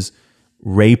do is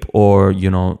rape or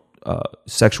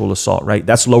sexual assault, right?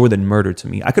 That's lower than murder to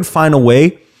me. I could find a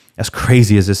way, as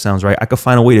crazy as this sounds, right? I could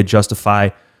find a way to justify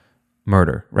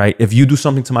murder, right? If you do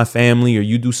something to my family or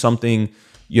you do something, to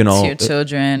your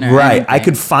children, or right? anything. I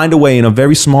could find a way in a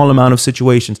very small amount of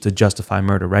situations to justify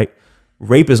murder, right?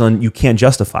 Rape is you can't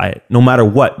justify it, no matter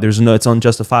what. It's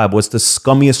unjustifiable. It's the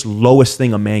scummiest, lowest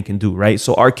thing a man can do, right?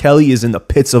 So R. Kelly is in the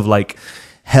pits of like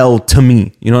hell to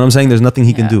me. You know what I'm saying? There's nothing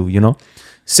he can do.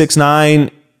 6ix9ine,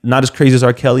 not as crazy as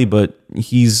R. Kelly, but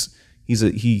he's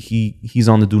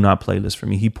on the do not play list for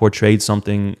me. He portrayed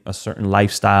something, a certain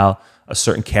lifestyle, a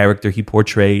certain character he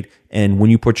portrayed, and when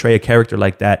you portray a character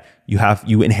like that,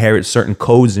 you inherit certain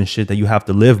codes and shit that you have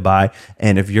to live by.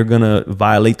 And if you're gonna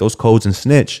violate those codes and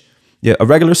snitch. Yeah, a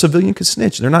regular civilian could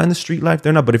snitch. They're not in the street life.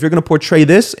 They're not. But if you're going to portray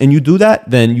this and you do that,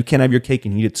 then you can't have your cake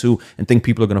and eat it too and think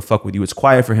people are going to fuck with you. It's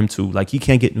quiet for him too. Like, he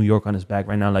can't get New York on his back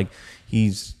right now. Like,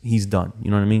 he's done. You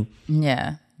know what I mean?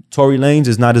 Yeah. Tory Lanez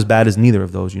is not as bad as neither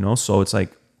of those, So it's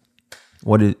like,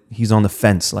 he's on the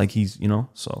fence. Like,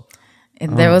 so.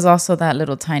 And there was also that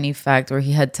little tiny fact where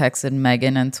he had texted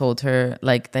Megan and told her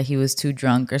like that he was too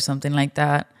drunk or something like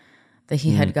that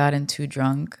he had gotten too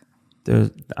drunk.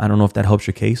 I don't know if that helps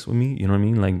your case with me. You know what I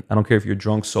mean? Like, I don't care if you're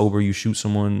drunk, sober, you shoot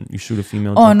someone, you shoot a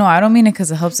female. Oh, no, I don't mean it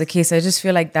because it helps the case. I just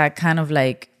feel like that kind of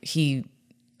like he,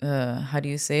 how do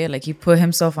you say it? Like, he put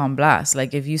himself on blast.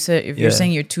 Like, if you're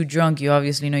saying you're too drunk, you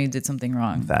obviously know you did something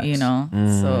wrong. Facts.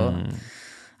 So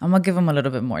I'm going to give him a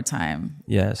little bit more time.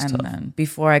 Yeah, and tough. Then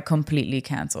before I completely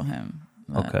cancel him.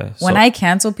 Okay. When I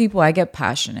cancel people, I get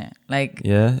passionate. Like,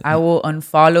 yeah, I will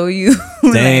unfollow you.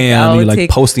 Damn, you like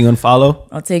posting unfollow?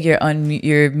 I'll take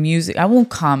your music. I won't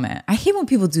comment. I hate when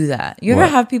people do that. You ever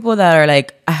have people that are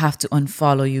like, I have to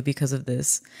unfollow you because of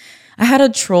this? I had a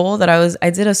troll that I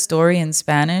did a story in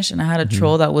Spanish, and I had a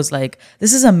troll that was like,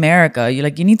 this is America. You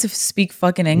need to speak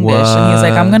fucking English. What? And he's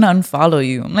like, I'm going to unfollow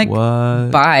you. I'm like,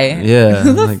 what? Bye. Yeah.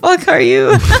 Who the fuck are you?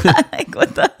 Like,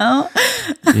 what the hell?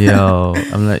 Yo,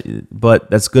 I'm like, but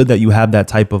that's good that you have that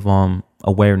type of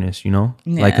awareness,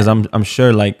 Like, because I'm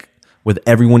sure, like, with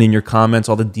everyone in your comments,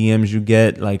 all the DMs you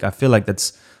get, like, I feel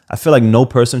like no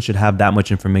person should have that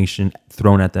much information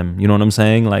thrown at them. You know what I'm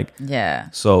saying? Like, yeah.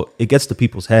 So it gets to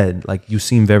people's head. Like, you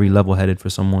seem very level-headed for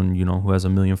someone, who has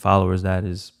 1 million followers that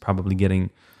is probably getting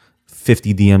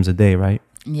 50 DMs a day, right?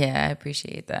 Yeah, I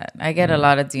appreciate that. I get a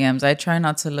lot of DMs. I try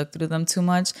not to look through them too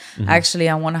much. Actually,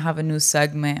 I want to have a new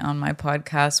segment on my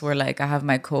podcast where like I have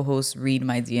my co-hosts read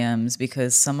my DMs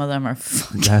because some of them are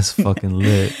that's fucking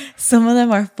lit. Some of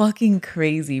them are fucking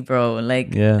crazy, bro.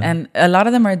 Like, and a lot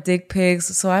of them are dick pics.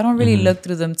 So I don't really look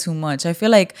through them too much. I feel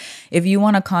like if you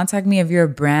want to contact me, if you're a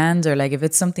brand or like if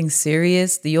it's something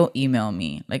serious, you'll email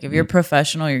me. Like if you're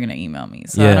professional, you're going to email me.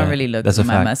 So I don't really look through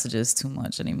my messages too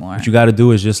much anymore. What you got to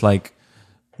do is just like,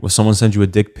 when someone sends you a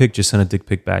dick pic, just send a dick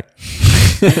pic back.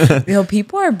 Yo,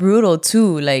 people are brutal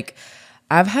too. Like,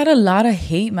 I've had a lot of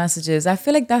hate messages. I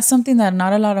feel like that's something that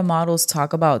not a lot of models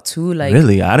talk about too. Like,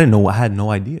 really? I didn't know. I had no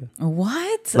idea.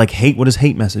 What? Like, hate? What does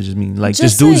hate messages mean? Like,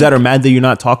 just dudes that are mad that you're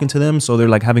not talking to them, so they're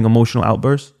like having emotional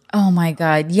outbursts? Oh my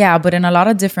God. Yeah, but in a lot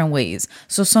of different ways.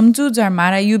 So some dudes are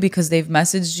mad at you because they've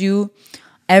messaged you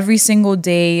every single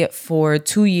day for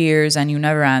 2 years and you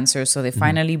never answer. So they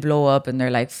finally blow up and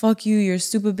they're like, fuck you, you're a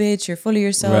stupid bitch, you're full of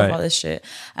yourself, all this shit.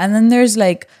 And then there's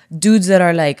like dudes that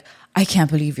are like, I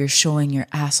can't believe you're showing your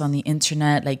ass on the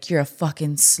internet. Like, you're a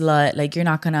fucking slut. Like, you're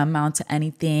not going to amount to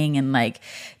anything. And like,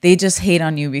 they just hate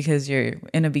on you because you're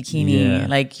in a bikini. Yeah.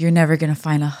 Like, you're never going to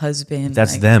find a husband.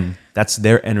 That's like, them. That's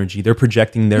their energy. They're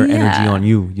projecting their energy on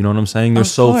you. You know what I'm saying? They're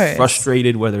so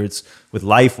frustrated, whether it's with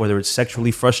life, whether it's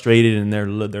sexually frustrated, and their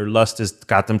lust has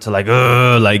got them to like,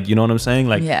 you know what I'm saying?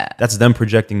 Like, that's them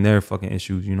projecting their fucking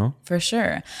issues, For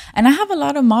sure. And I have a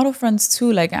lot of model friends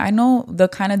too. Like, I know the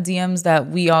kind of DMs that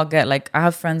we all get. Like, I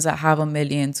have friends that have 1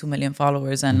 million, 2 million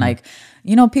followers, and like,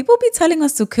 people be telling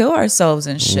us to kill ourselves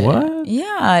and shit. What?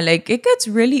 Yeah, like it gets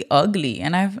really ugly,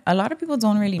 and a lot of people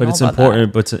don't really know. But it's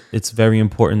important. But it's very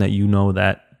important that you know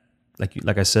that,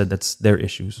 like I said, that's their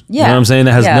issues. Yeah, you know what I'm saying?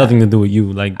 That has nothing to do with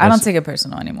you. Like, I don't take it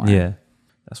personal anymore. Yeah,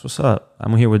 that's what's up.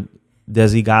 I'm here with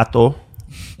Desi Gato.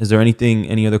 Is there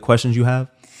any other questions you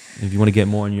have? If you want to get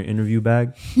more in your interview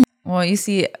bag. Well, you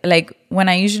see, like when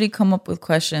I usually come up with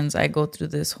questions, I go through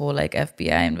this whole like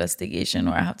FBI investigation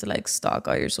where I have to like stalk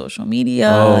all your social media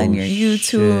and your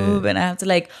YouTube, and I have to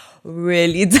like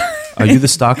really. Are you the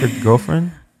stalker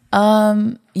girlfriend?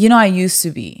 You know, I used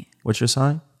to be. What's your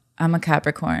sign? I'm a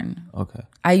Capricorn. Okay.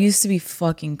 I used to be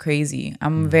fucking crazy.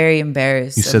 I'm very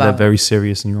embarrassed. You said that very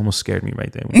serious, and you almost scared me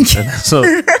right there when you said that. So,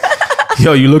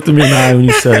 yo, you looked at me in the eye when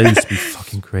you said I used to be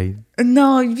fucking crazy.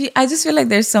 No, I just feel like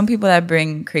there's some people that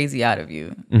bring crazy out of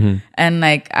you, and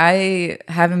like I've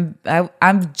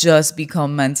just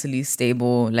become mentally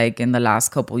stable like in the last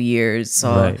couple years.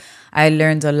 So I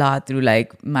learned a lot through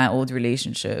like my old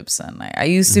relationships, and like I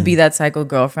used to be that psycho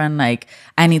girlfriend. Like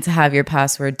I need to have your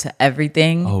password to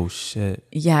everything. Oh shit.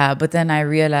 Yeah, but then I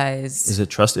realized. Is it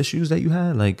trust issues that you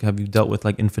had? Like, have you dealt with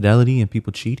like infidelity and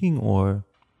people cheating, or?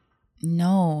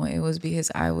 No, it was because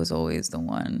I was always the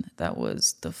one that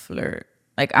was the flirt.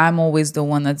 Like I'm always the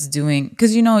one that's doing,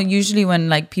 because you know, usually when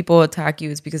like people attack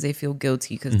you, it's because they feel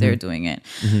guilty because they're doing it.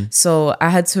 So I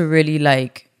had to really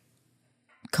like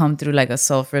come through like a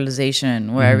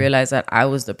self-realization where I realized that I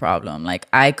was the problem. Like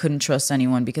I couldn't trust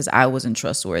anyone because I wasn't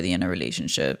trustworthy in a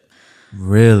relationship.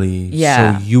 Really?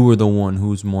 Yeah. So you were the one who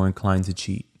was more inclined to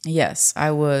cheat. Yes, I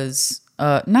was.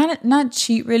 Not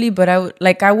cheat really, but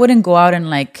I wouldn't go out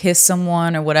and like kiss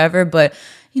someone or whatever, but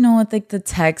you know, with like the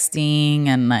texting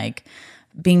and like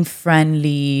being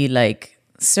friendly, like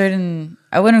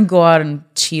I wouldn't go out and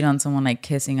cheat on someone like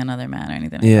kissing another man or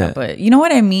anything like that. But you know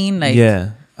what I mean? Like,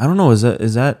 yeah, I don't know. Is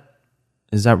that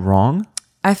wrong?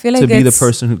 I feel like to be the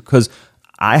person who, because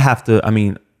I have to. I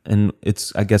mean, and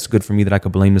it's I guess good for me that I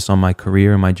could blame this on my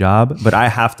career and my job, but I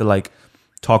have to like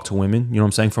talk to women, you know what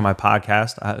I'm saying? For my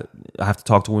podcast, I have to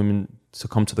talk to women to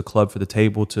come to the club for the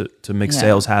table to make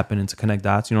sales happen and to connect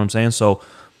dots, you know what I'm saying? So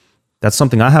that's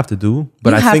something I have to do.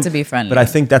 But I think to be friendly. But I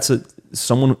think that's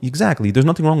someone exactly. There's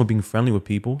nothing wrong with being friendly with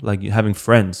people, like having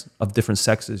friends of different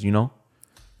sexes, you know?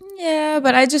 Yeah,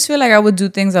 but I just feel like I would do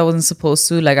things I wasn't supposed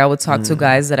to. Like I would talk to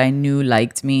guys that I knew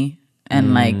liked me,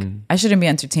 and like I shouldn't be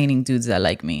entertaining dudes that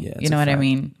like me. Yeah, you know what I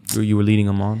mean? You were leading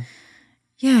them on?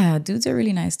 Yeah, dudes are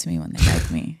really nice to me when they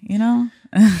like me, you know?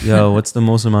 Yo, what's the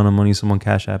most amount of money someone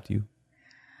cash apped you?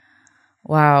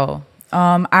 Wow.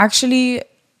 Actually,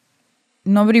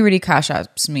 nobody really cash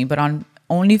apps me, but on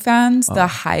OnlyFans, the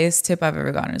highest tip I've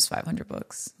ever gotten is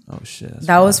 $500. Oh shit.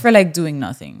 That was for like doing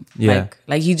nothing. Yeah.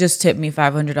 Like he just tipped me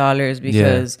 $500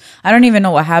 because I don't even know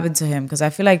what happened to him, because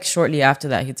I feel like shortly after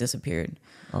that he disappeared.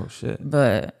 Oh shit.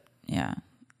 But yeah.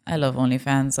 I love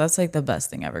OnlyFans. That's like the best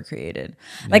thing ever created.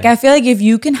 Yeah. Like I feel like if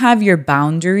you can have your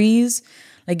boundaries,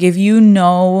 like if you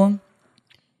know,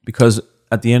 because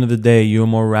at the end of the day, your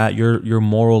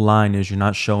moral line is you're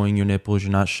not showing your nipples,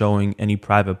 you're not showing any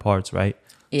private parts, right?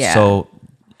 Yeah. So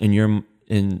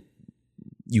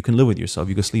you can live with yourself.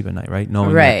 You can sleep at night, right?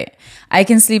 Knowing right. I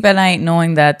can sleep at night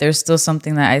knowing that there's still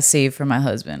something that I save for my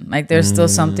husband. Like there's still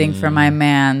something for my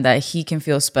man that he can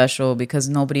feel special because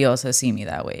nobody else has seen me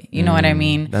that way. You know what I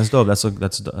mean? That's dope.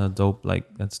 That's dope. Like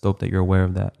that's dope that you're aware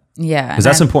of that. Yeah. Because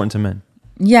that's important to men.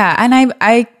 Yeah. And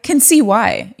I can see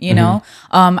why, you know?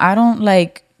 I don't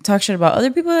like talk shit about other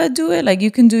people that do it. Like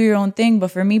you can do your own thing.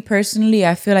 But for me personally,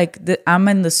 I feel like I'm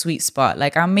in the sweet spot.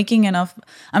 Like I'm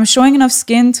showing enough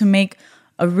skin to make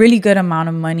a really good amount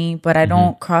of money, but I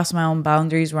don't cross my own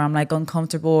boundaries where I'm like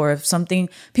uncomfortable, or if something,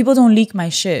 people don't leak my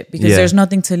shit because there's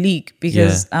nothing to leak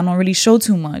because I don't really show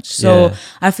too much. So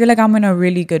I feel like I'm in a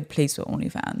really good place with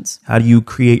OnlyFans. How do you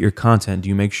create your content? Do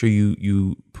you make sure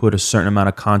you put a certain amount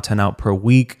of content out per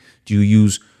week? Do you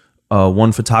use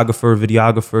one photographer,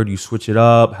 videographer? Do you switch it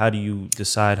up? How do you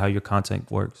decide how your content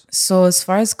works? So as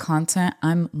far as content,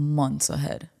 I'm months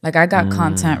ahead. Like I got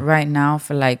content right now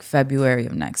for like February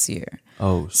of next year.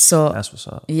 Oh, so that's what's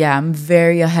up. Yeah, I'm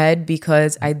very ahead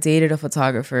because I dated a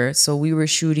photographer. So we were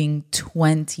shooting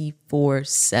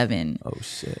 24/7. Oh,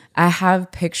 shit. I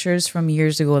have pictures from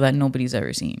years ago that nobody's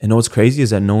ever seen. And what's crazy is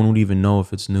that no one would even know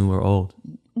if it's new or old.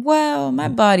 Well, my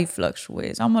body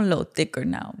fluctuates. I'm a little thicker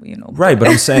now, you know. Right, but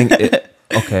I'm saying,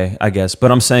 okay, I guess.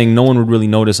 But I'm saying no one would really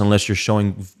notice unless you're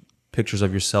showing pictures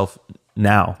of yourself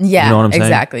now. Yeah, you know what I'm saying?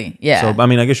 Exactly. Yeah. So, I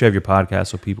mean, I guess you have your podcast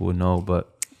so people would know, but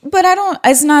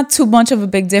it's not too much of a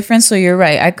big difference. So you're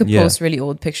right. I could post really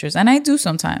old pictures, and I do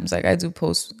sometimes. Like I do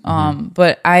post.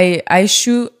 But I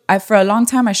shoot. For a long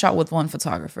time I shot with one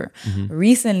photographer.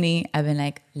 Recently I've been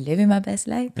like living my best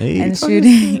life and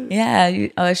shooting.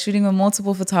 Shooting with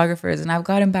multiple photographers, and I've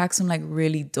gotten back some like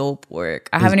really dope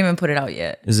work. I haven't even put it out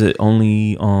yet. Is it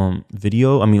only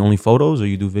video? I mean, only photos, or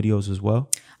you do videos as well?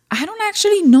 I don't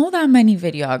actually know that many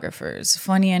videographers,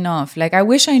 funny enough. Like, I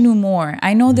wish I knew more.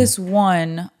 I know this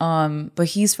one, but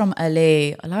he's from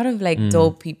LA. A lot of like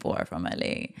dope people are from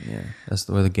LA. Yeah, that's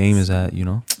where the game is at, you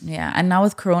know? Yeah, and now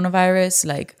with coronavirus,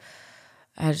 like,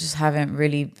 I just haven't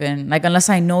really been, like, unless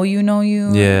I know you,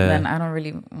 then I don't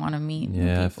really want to meet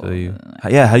people. I feel you.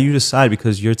 Yeah, how do you decide?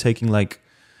 Because you're taking, like,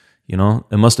 you know,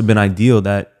 it must have been ideal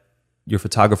that your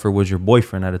photographer was your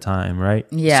boyfriend at a time, right?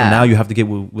 Yeah. So now you have to get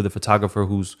with a photographer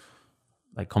who's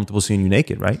like comfortable seeing you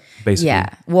naked, right? Basically. Yeah.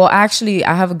 Well, actually,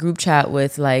 I have a group chat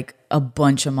with like a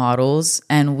bunch of models,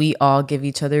 and we all give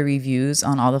each other reviews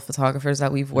on all the photographers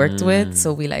that we've worked with.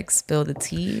 So we like spill the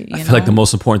tea. I feel like the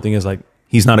most important thing is like,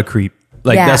 he's not a creep.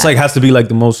 Like that's like has to be like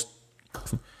the most.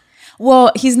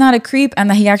 Well, he's not a creep, and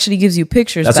that he actually gives you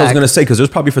pictures. That's what I was gonna say, because there's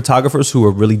probably photographers who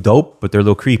are really dope, but they're a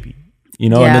little creepy. You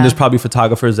know, and then there's probably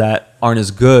photographers that aren't as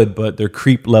good, but their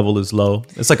creep level is low.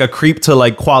 It's like a creep to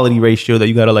like quality ratio that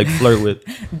you got to like flirt with.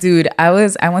 Dude, I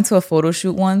went to a photo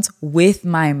shoot once with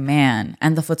my man,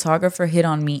 and the photographer hit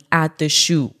on me at the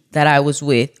shoot that I was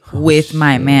with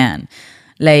my man.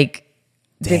 Like,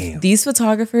 these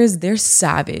photographers, they're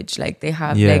savage. Like, they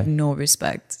have like no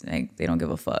respect. Like, they don't give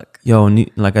a fuck. Yo,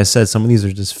 like I said, some of these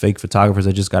are just fake photographers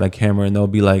that just got a camera, and they'll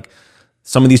be like,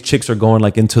 some of these chicks are going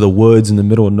like into the woods in the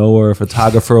middle of nowhere. A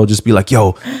photographer will just be like,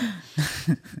 yo,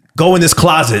 go in this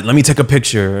closet. Let me take a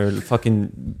picture. Or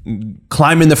fucking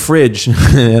climb in the fridge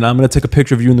and I'm going to take a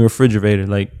picture of you in the refrigerator.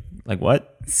 Like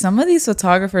what? Some of these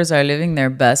photographers are living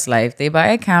their best life. They buy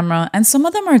a camera, and some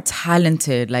of them are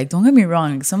talented. Like, don't get me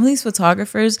wrong. Some of these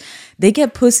photographers, they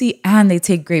get pussy and they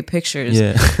take great pictures.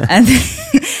 Yeah. And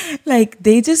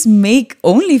they just make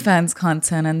OnlyFans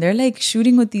content, and they're like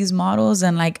shooting with these models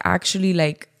and like actually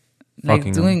like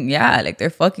doing, like they're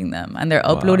fucking them, and they're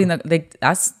uploading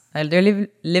they're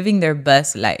living their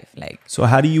best life. Like, so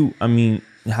how do you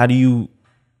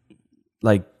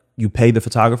like, you pay the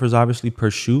photographers obviously per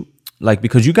shoot? Like,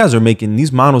 because you guys are making,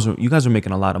 these models, you guys are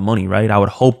making a lot of money, right? I would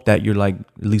hope that you're like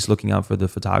at least looking out for the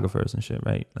photographers and shit,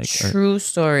 right? Like, true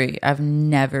story. I've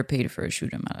never paid for a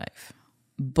shoot in my life,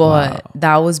 but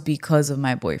that was because of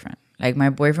my boyfriend. Like, my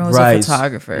boyfriend was a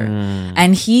photographer,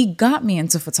 and he got me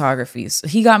into photography. So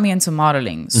he got me into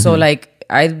modeling. So like,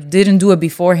 I didn't do it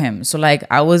before him. So like,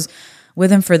 I was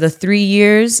with him for the 3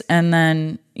 years, and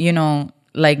then, you know,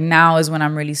 like, now is when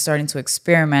I'm really starting to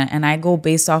experiment, and I go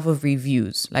based off of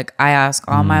reviews. Like, I ask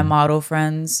all my model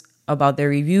friends about their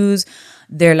reviews.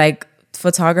 They're like,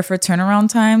 photographer turnaround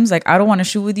times. Like, I don't want to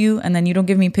shoot with you, and then you don't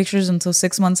give me pictures until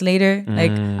 6 months later.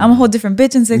 Like, I'm a whole different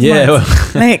bitch in 6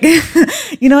 months. Like,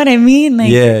 you know what I mean?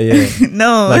 Like,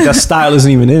 no. Like, that style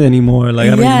isn't even in anymore. Like,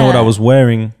 I don't even know what I was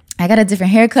wearing. I got a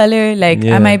different hair color. Like,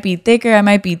 I might be thicker. I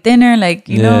might be thinner. Like,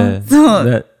 you know?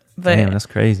 So, damn, that's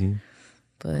crazy.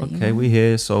 But, okay, we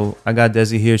here. So I got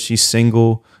Desi here. She's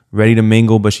single, ready to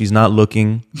mingle, but she's not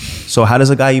looking. So how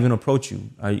does a guy even approach you?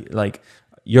 Are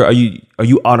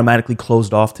you automatically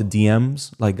closed off to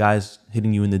DMs? Like, guys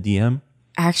hitting you in the DM?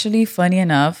 Actually, funny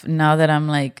enough, now that I'm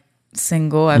like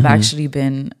single, I've actually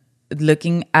been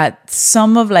looking at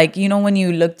some of, like, you know, when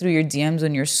you look through your DMs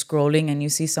when you're scrolling and you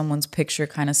see someone's picture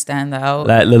kind of stand out.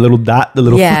 That little dot, the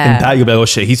little fucking dot, you'll be like, oh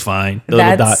shit, he's fine.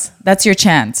 That's your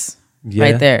chance.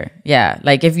 Right there. Yeah.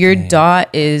 Like, if your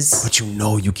dot is... But you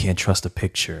know you can't trust a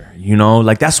picture. You know?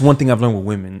 Like, that's one thing I've learned with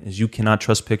women is you cannot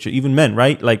trust picture. Even men,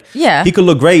 right? Like, he could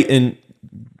look great and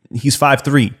he's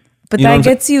 5'3". But that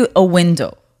gets you a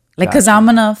window. Like, because I'm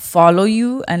going to follow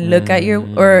you and look at your...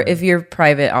 Or if you're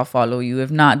private, I'll follow you.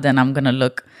 If not, then I'm going to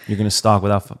look... You're going to stalk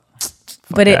without...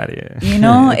 But you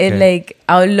know, it like,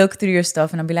 I'll look through your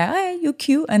stuff and I'll be like, hey, you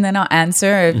cute. And then I'll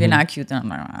answer. If you're not cute, then I'm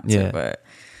not going to answer.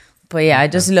 But yeah, I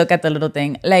just look at the little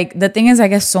thing. Like, the thing is, I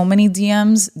get so many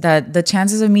DMs that the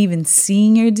chances of me even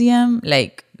seeing your DM,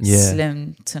 like,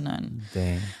 slim to none.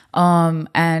 Dang.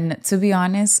 And to be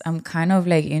honest, I'm kind of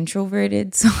like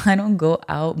introverted, so I don't go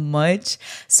out much.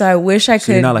 So I wish I could.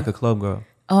 So you're not like a club girl?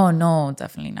 Oh, no,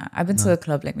 definitely not. I've been to a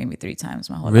club like maybe 3 times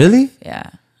my whole life. Yeah,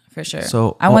 for sure.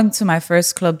 So I went to my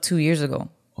first club 2 years ago.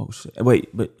 Oh, shit. Wait,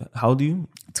 but how old are you?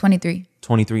 23.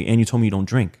 23, and you told me you don't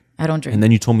drink. I don't drink. And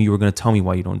then you told me you were going to tell me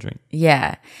why you don't drink.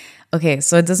 Yeah. Okay,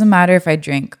 so it doesn't matter if I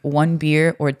drink 1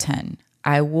 beer or 10.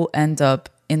 I will end up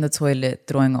in the toilet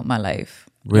throwing up my life.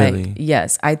 Really? Like,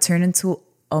 yes, I turn into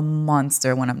a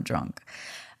monster when I'm drunk.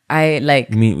 I like...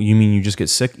 You mean you just get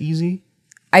sick easy?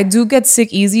 I do get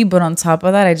sick easy, but on top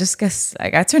of that, I just get...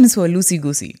 Like, I turn into a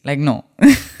loosey-goosey. Like, no.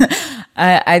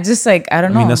 I just, like, I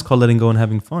don't know. I mean, that's called letting go and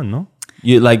having fun, no?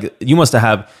 You must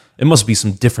have... It must be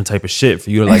some different type of shit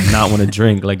for you to like not want to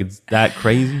drink. Like it's that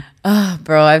crazy.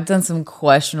 Bro, I've done some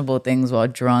questionable things while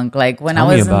drunk. Like when Tell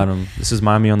I was me about them. This is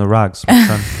Miami on the Rocks.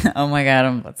 oh my god,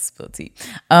 I'm about to spill tea.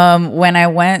 When I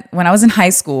was in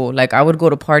high school, like I would go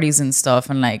to parties and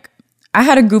stuff, and like I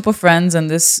had a group of friends, and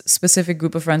this specific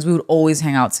group of friends, we would always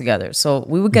hang out together. So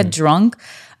we would get drunk,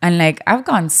 and like I've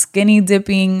gone skinny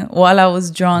dipping while I was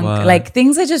drunk. What? Like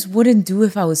things I just wouldn't do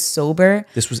if I was sober.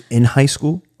 This was in high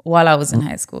school? While I was in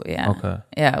high school, yeah. Okay.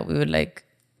 Yeah, we would like,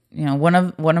 you know, one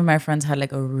of my friends had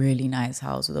like a really nice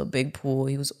house with a big pool.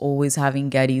 He was always having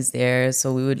Gettys there,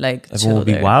 so we would like Everyone would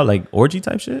be there. wild, like orgy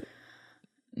type shit?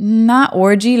 Not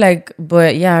orgy, like,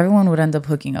 but yeah, everyone would end up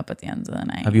hooking up at the end of the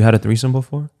night. Have you had a threesome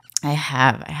before? I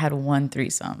had one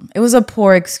threesome. It was a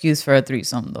poor excuse for a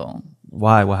threesome though.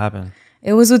 Why? What happened?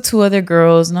 It was with 2 other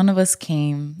girls. None of us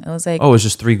came. It was like Oh, it's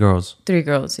just 3 girls. 3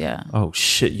 girls, yeah. Oh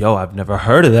shit, yo, I've never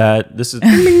heard of that. This is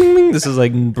ding, ding, ding, ding. This is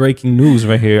like breaking news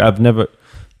right here.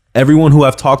 Everyone who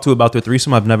I've talked to about their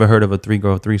threesome, I've never heard of a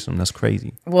 3-girl threesome. That's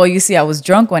crazy. Well, you see, I was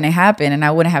drunk when it happened, and I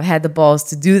wouldn't have had the balls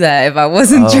to do that if I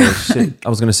wasn't drunk. Shit. I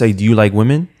was gonna say, do you like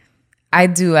women? I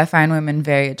do. I find women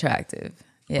very attractive.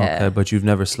 Yeah. Okay, but you've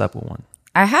never slept with one.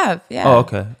 I have, yeah. Oh,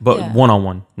 okay. But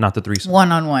one-on-one, not the threesome.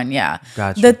 One-on-one, yeah.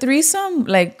 Gotcha. The threesome,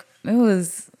 like, it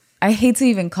was, I hate to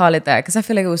even call it that because I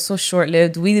feel like it was so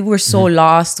short-lived. We were so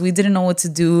lost. We didn't know what to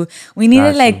do. We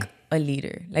needed, like, a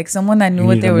leader, like someone that knew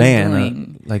what they were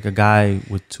doing. Like a guy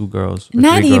with 2 girls.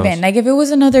 Not 3 even. girls. Like, if it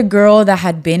was another girl that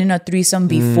had been in a threesome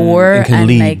before and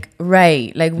lead. like,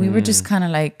 right. Like, we were just kind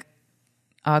of like,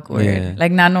 awkward,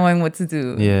 like not knowing what to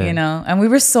do, you know? And we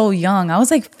were so young. I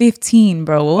was like 15,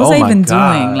 bro. What was I even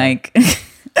doing? Like,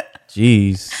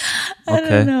 jeez. Okay. I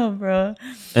don't know, bro.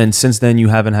 And since then, you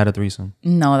haven't had a threesome?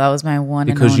 No, that was my one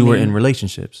because and you were only. in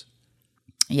relationships?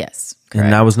 Yes, correct.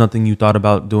 And that was nothing you thought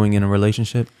about doing in a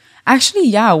relationship? Actually,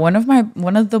 yeah. One of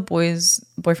the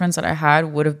boyfriends that I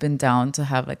had would have been down to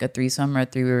have like a threesome or a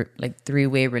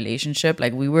three-way relationship.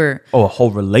 Like we were. Oh, a whole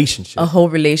relationship. A whole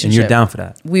relationship. And you're down for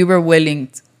that? We were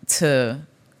willing to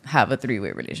have a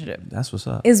 3-way relationship. That's what's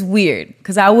up. It's weird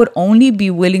because I would only be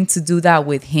willing to do that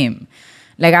with him.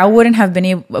 Like I wouldn't have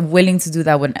been willing to do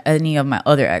that with any of my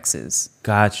other exes.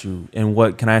 Got you. And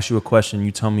what, can I ask you a question?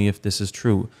 You tell me if this is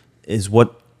true. Is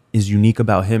what is unique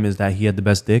about him is that he had the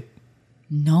best dick?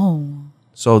 No.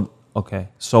 So, okay.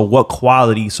 So what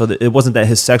quality, so that it wasn't that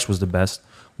his sex was the best.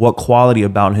 What quality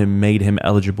about him made him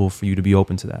eligible for you to be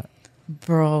open to that?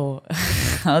 Bro,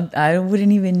 I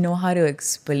wouldn't even know how to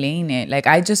explain it. Like,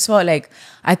 I just felt like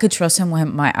I could trust him with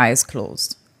my eyes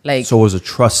closed. Like, so it was a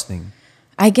trust thing.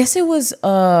 I guess it was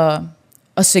a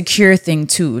secure thing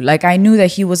too. Like, I knew that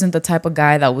he wasn't the type of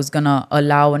guy that was gonna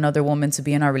allow another woman to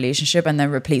be in our relationship and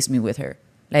then replace me with her.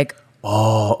 Like,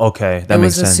 oh, okay, that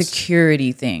makes sense. It was a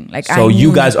security thing. Like, so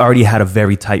you guys already had a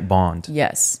very tight bond.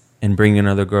 Yes. And bringing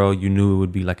another girl, you knew it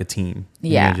would be like a team.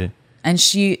 Yeah. And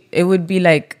it would be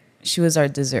like, she was our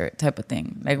dessert type of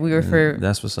thing. Like we were for...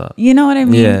 That's what's up. You know what I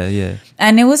mean? Yeah, yeah.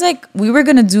 And it was like, we were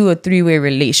going to do a 3-way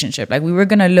relationship. Like we were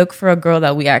going to look for a girl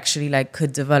that we actually like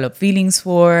could develop feelings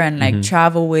for and like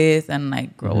travel with and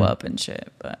like grow up and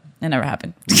shit. But it never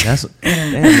happened.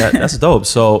 That's dope.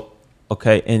 So,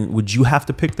 okay. And would you have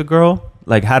to pick the girl?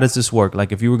 Like, how does this work?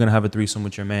 Like if you were going to have a threesome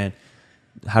with your man,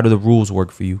 how do the rules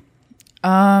work for you?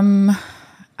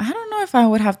 I don't know if I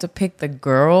would have to pick the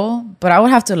girl, but I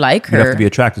would have to like her. You have to be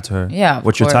attracted to her. Yeah.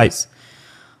 What's your type?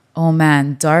 Oh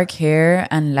man, dark hair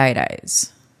and light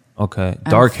eyes. Okay,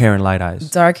 dark hair and light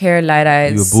eyes. Dark hair, light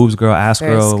eyes. Are you a boobs girl, ass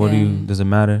girl? Skin. What do you? Does it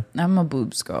matter? I'm a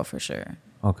boobs girl for sure.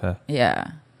 Okay.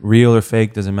 Yeah. Real or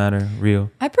fake? Does it matter?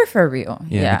 Real. I prefer real.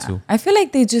 Yeah, me too. I feel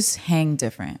like they just hang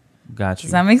different. Got you.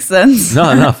 Does that make sense?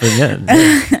 No, forget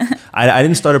it. I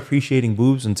didn't start appreciating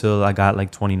boobs until I got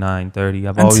like 29, 30.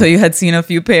 Until you had seen a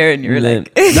few pair and you were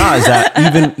like... No, is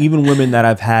that even women that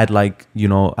I've had, like, you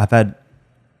know, I've had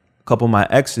a couple of my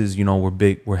exes, you know,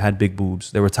 had big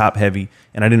boobs. They were top heavy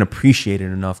and I didn't appreciate it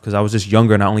enough because I was just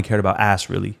younger and I only cared about ass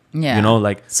really. Yeah. You know,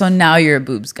 like... So now you're a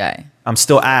boobs guy. I'm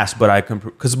still ass, but I can...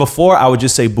 Because before I would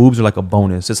just say boobs are like a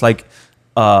bonus. It's like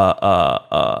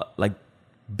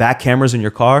back cameras in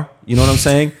your car. You know what I'm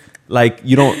saying? Like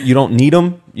you don't need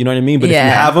them, you know what I mean? But if you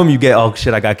have them, you get, oh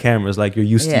shit, I got cameras. Like you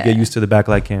get used to the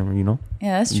backlight camera, you know?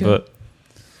 Yeah, that's true. But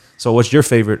so what's your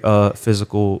favorite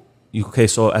physical? Okay,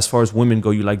 so as far as women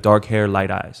go, you like dark hair,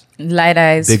 light eyes. Light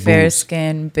eyes, big fair boobs.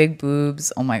 skin, big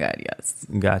boobs. Oh my god, yes.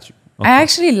 Got you. Okay. I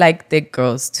actually like thick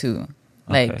girls too.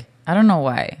 Like Okay. I don't know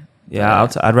why. Yeah,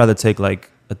 I'd rather take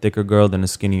like a thicker girl than a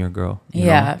skinnier girl. You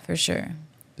know? For sure.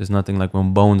 There's nothing like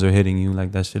when bones are hitting you,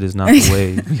 like that shit is not the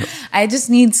way. I just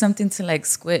need something to like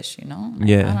squish, you know? Like,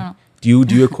 Yeah. I don't know. Do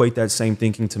you equate that same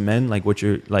thinking to men? Like what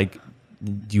you're like,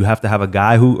 do you have to have a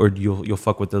guy who, or you'll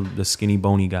fuck with the skinny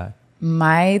bony guy?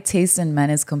 My taste in men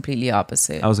is completely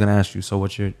opposite. I was gonna ask you. So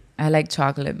what's your? I like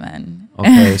chocolate men.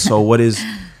 Okay,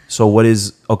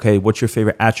 what's your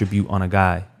favorite attribute on a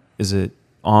guy? Is it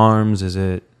arms? Is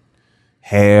it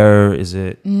hair? Is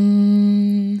it?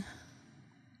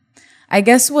 I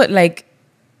guess what like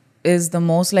is the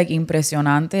most like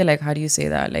impresionante, like how do you say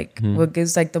that? Like what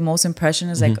gives like the most impression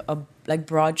is like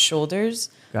broad shoulders.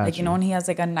 Gotcha. Like, you know, when he has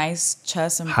like a nice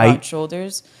chest and Height? broad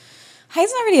shoulders.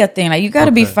 Height's not really a thing. Like you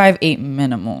gotta be 5'8"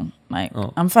 minimum. Like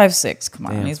I'm 5'6". Come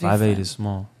on. Damn, 5'8" is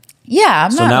small. Yeah,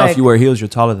 I'm so not. now like, if you wear heels, you're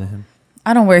taller than him.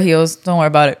 I don't wear heels. Don't worry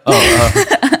about it.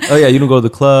 Oh yeah, you don't go to the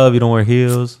club. You don't wear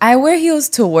heels. I wear heels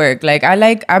to work. Like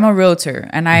I'm a realtor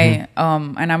and and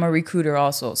I'm a recruiter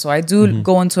also. So I do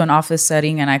go into an office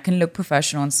setting and I can look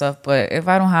professional and stuff. But if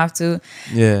I don't have to,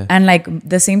 yeah. And like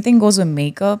the same thing goes with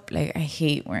makeup. Like I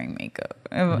hate wearing makeup,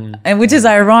 and which is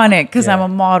ironic because I'm a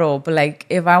model. But like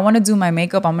if I want to do my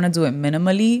makeup, I'm gonna do it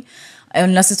minimally,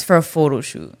 unless it's for a photo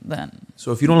shoot. Then.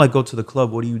 So if you don't like go to the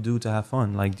club, what do you do to have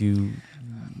fun? Like do you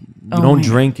don't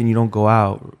drink and you don't go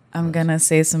out? I'm gonna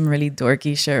say some really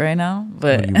dorky shit right now,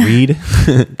 but you read.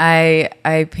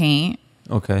 I paint.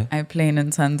 Okay. I play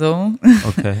Nintendo.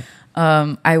 Okay.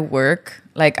 I work.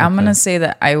 Like I'm gonna say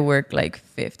that I work like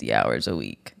 50 hours a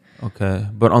week. Okay,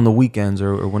 but on the weekends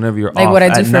or whenever you're like off what I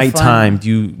do at for nighttime, fun. do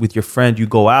you with your friend you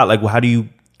go out? Like how do you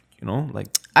like?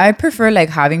 I prefer like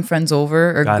having friends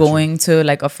over or Gotcha. going to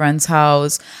like a friend's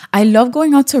house. I love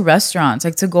going out to restaurants,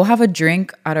 like to go have a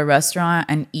drink at a restaurant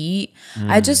and eat.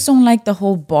 I just don't like the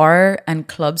whole bar and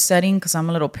club setting because I'm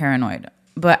a little paranoid.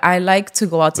 But I like to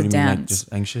go out to What do you mean, dance. like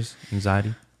just anxious,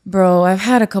 anxiety? Bro, I've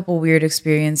had a couple weird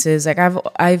experiences. Like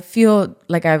I feel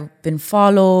like I've been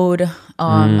followed.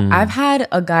 I've had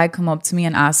a guy come up to me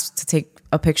and ask to take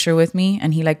a picture with me,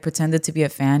 and he like pretended to be a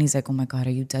fan. He's like, "Oh my god,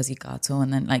 are you Desi Gato?"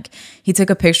 And then like he took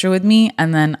a picture with me,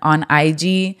 and then on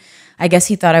IG, I guess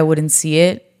he thought I wouldn't see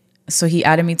it, so he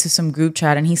added me to some group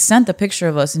chat, and he sent the picture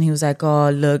of us, and he was like, "Oh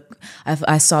look,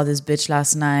 I saw this bitch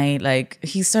last night." Like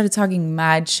he started talking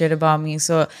mad shit about me.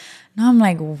 So now I'm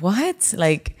like, what?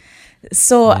 Like.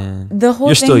 So the whole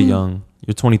You're thing, still young.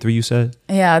 You're 23, you said?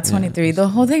 Yeah, 23. The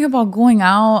whole thing about going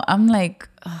out, I'm like,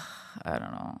 I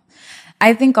don't know.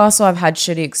 I think also I've had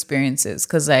shitty experiences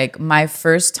because like my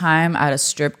first time at a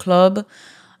strip club,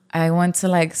 I went to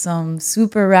like some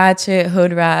super ratchet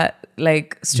hood rat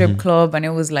like strip club and it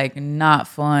was like not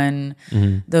fun.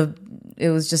 It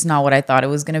was just not what I thought it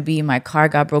was gonna be. My car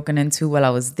got broken into while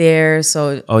I was there.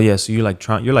 So oh yeah, so you're like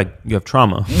you have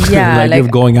trauma. Yeah, like you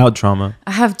have going out trauma.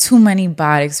 I have too many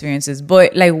bad experiences.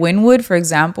 But like Wynwood, for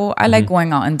example, I like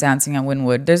going out and dancing at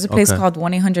Wynwood. There's a place called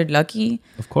 1-800-Lucky.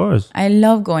 Of course. I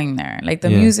love going there. Like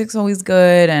the music's always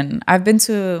good, and I've been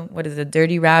to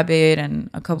Dirty Rabbit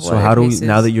and a couple. So other how do places. we,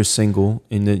 now that you're single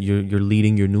and that you're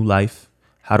leading your new life,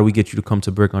 how do we get you to come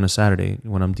to Brick on a Saturday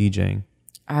when I'm DJing?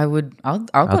 I'll go I'll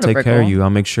to take Brickell. care of you. I'll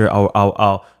make sure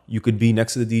I'll you could be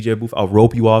next to the DJ booth. I'll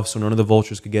rope you off so none of the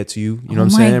vultures could get to you. You know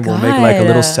what I'm my saying? We'll make like a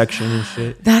little God. section and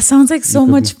shit. That sounds like so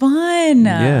much fun.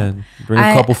 Yeah. Bring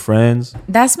a couple friends.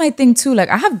 That's my thing too. Like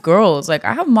I have girls. Like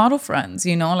I have model friends.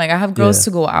 You know, like I have girls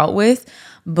to go out with.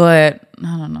 But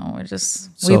I don't know.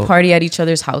 We party at each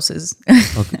other's houses.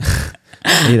 Okay.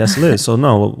 Hey, that's lit. So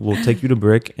no, we'll take you to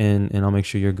Brick and I'll make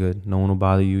sure you're good. No one will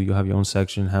bother you. You'll have your own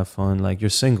section, have fun. Like you're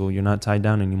single. You're not tied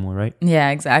down anymore, right? Yeah,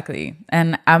 exactly.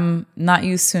 And I'm not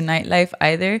used to nightlife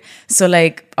either. So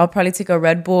like I'll probably take a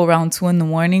Red Bull around 2 a.m.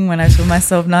 when I feel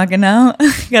myself knocking out.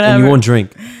 And you won't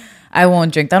drink. I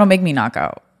won't drink. That'll make me knock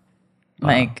out.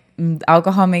 Like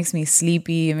alcohol makes me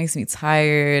sleepy. It makes me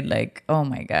tired. Like, oh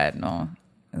my God, no.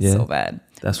 It's so bad.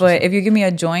 But if you give me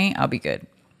a joint, I'll be good.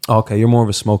 Okay, you're more of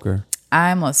a smoker.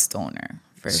 I'm a stoner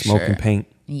for sure. Smoking paint.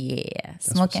 Yeah,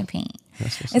 smoking paint.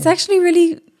 It's actually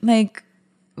really like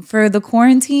for the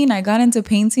quarantine, I got into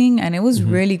painting and it was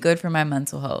really good for my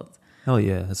mental health. Hell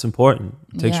yeah, that's important.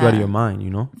 It takes you out of your mind, you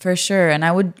know? For sure. And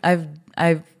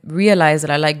I've realized that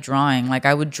I like drawing. Like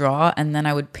I would draw and then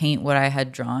I would paint what I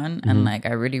had drawn and like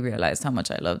I really realized how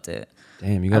much I loved it.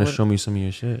 Damn, you gotta show me some of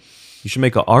your shit. You should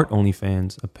make an art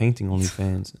OnlyFans, a painting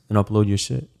OnlyFans, and upload your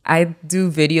shit. I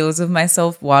do videos of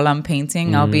myself while I'm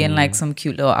painting. I'll be in like some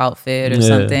cute little outfit or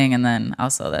something, and then I'll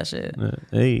sell that shit.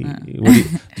 Hey,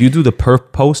 do you do the per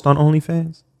post on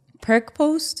OnlyFans? Perk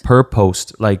post? Per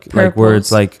post, like where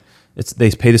it's like they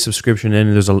pay the subscription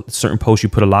and there's a certain post you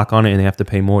put a lock on it and they have to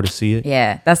pay more to see it.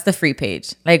 Yeah, that's the free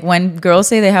page. Like when girls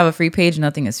say they have a free page,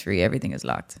 nothing is free. Everything is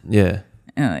locked. Yeah,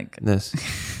 And like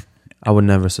this. I would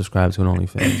never subscribe to an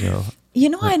OnlyFans, yo. You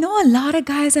know, I know a lot of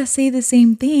guys that say the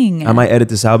same thing. I might edit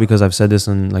this out because I've said this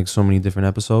in like so many different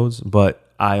episodes, but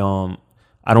I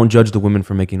don't judge the women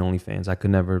for making OnlyFans. I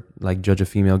could never like judge a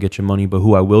female, get your money, but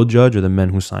who I will judge are the men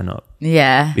who sign up.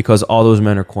 Yeah. Because all those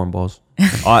men are cornballs.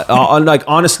 Like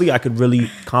honestly, I could really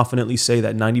confidently say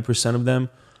that 90% of them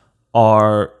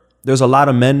are. There's a lot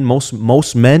of men.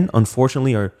 Most men,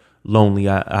 unfortunately, are lonely.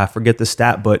 I forget the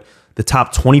stat, but the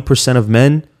top 20% of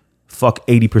men fuck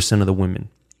 80% of the women.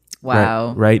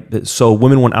 Wow. Right. So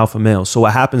women want alpha males. So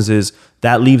what happens is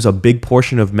that leaves a big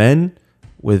portion of men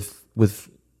with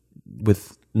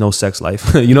no sex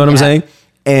life. You know what I'm saying?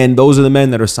 And those are the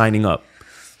men that are signing up.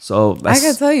 So I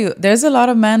can tell you, there's a lot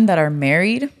of men that are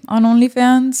married on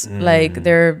OnlyFans. Like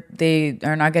they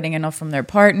are not getting enough from their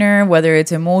partner, whether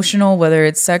it's emotional, whether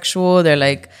it's sexual. They're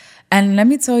like, and let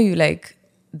me tell you, like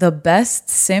the best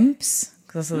simps,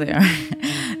 because that's what they are.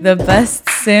 The best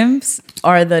simps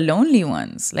are the lonely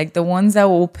ones, like the ones that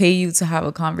will pay you to have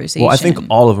a conversation. Well, I think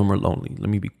all of them are lonely. Let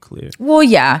me be clear. Well,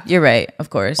 yeah, you're right. Of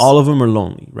course. All of them are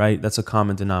lonely, right? That's a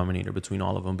common denominator between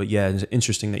all of them. But yeah, it's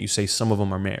interesting that you say some of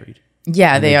them are married.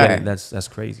 Yeah, they are. That's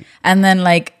crazy. And then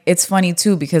like it's funny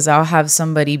too because I'll have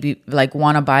somebody be like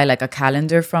want to buy like a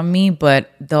calendar from me, but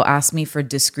they'll ask me for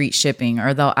discreet shipping,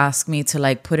 or they'll ask me to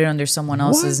like put it under someone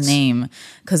else's name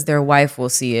because their wife will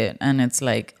see it, and it's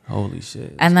like holy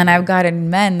shit. And then I've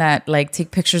gotten men that like take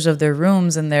pictures of their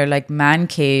rooms and they're like man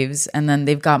caves, and then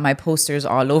they've got my posters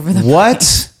all over the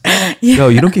place. Yo,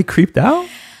 you don't get creeped out?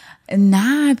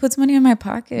 Nah, I put money in my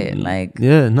pocket. Like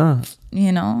nah.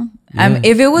 You know,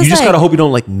 if it was, you just like, gotta hope you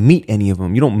don't like meet any of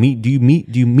them. You don't meet. Do you meet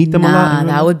them a lot?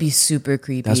 Nah, that would be super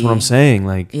creepy. That's what I'm saying.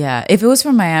 Like, yeah, if it was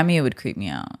from Miami, it would creep me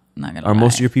out. I'm not gonna lie.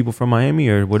 Most of your people from Miami,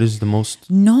 or what is the most?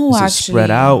 No, is actually, it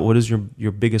spread out. What is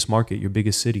your biggest market? Your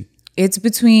biggest city? It's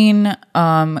between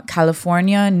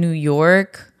California, New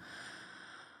York.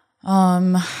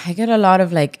 I get a lot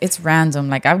of like it's random.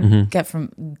 Like I get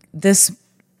from this.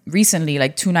 Recently,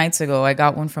 like 2 nights ago, I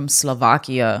got one from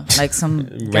Slovakia. Like some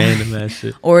random ass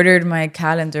shit. Ordered my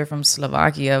calendar from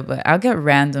Slovakia, but I'll get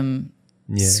random,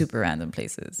 super random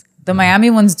places. The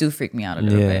Miami ones do freak me out a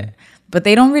little bit, but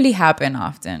they don't really happen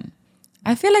often.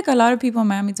 I feel like a lot of people in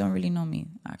Miami don't really know me,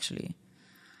 actually.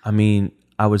 I mean,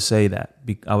 I would say that.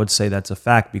 I would say that's a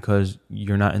fact because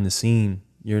you're not in the scene.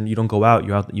 You don't go out.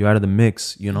 You're out of the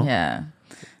mix. You know. Yeah,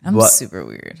 I'm super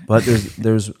weird. But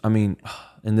there's. I mean.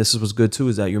 And this is what's good too,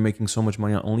 is that you're making so much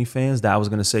money on OnlyFans that I was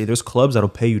gonna say there's clubs that'll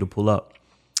pay you to pull up.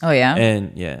 Oh yeah.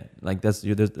 And yeah, like that's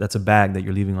a bag that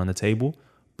you're leaving on the table,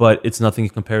 but it's nothing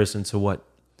in comparison to what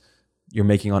you're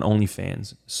making on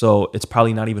OnlyFans. So it's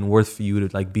probably not even worth for you to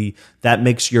like be. That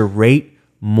makes your rate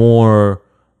more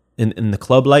in the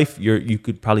club life. You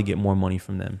could probably get more money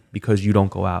from them because you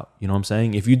don't go out. You know what I'm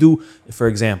saying? If you do, for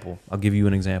example, I'll give you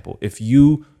an example. If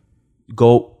you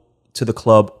go to the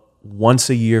club once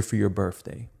a year for your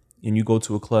birthday, and you go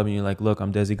to a club and you're like, look,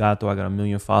 I'm Desi Gato, I got 1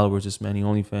 million followers, this many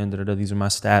OnlyFans, these are my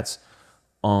stats.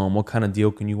 What kind of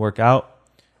deal can you work out?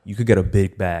 You could get a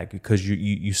big bag because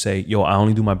you say, yo, I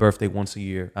only do my birthday once a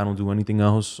year. I don't do anything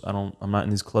else. I'm not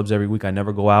in these clubs every week. I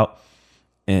never go out.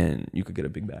 And you could get a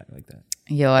big bag like that.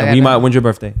 Yo, when's your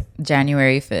birthday?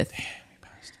 January 5th.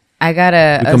 We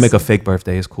can make a fake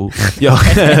birthday. It's cool. Yo,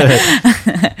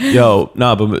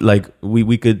 but like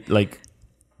we could like.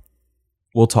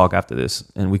 We'll talk after this,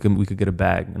 and we could get a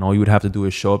bag, and all you would have to do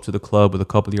is show up to the club with a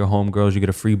couple of your homegirls. You get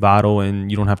a free bottle,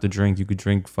 and you don't have to drink. You could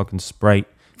drink fucking Sprite.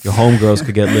 Your homegirls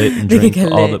could get lit and drink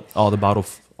all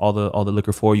the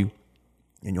liquor for you,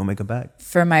 and you'll make a bag.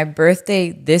 For my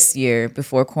birthday this year,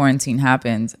 before quarantine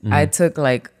happened, I took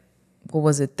like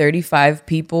 35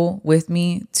 people with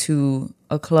me to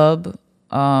a club,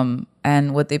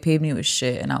 and what they paid me was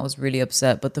shit, and I was really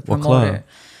upset. But the promoter.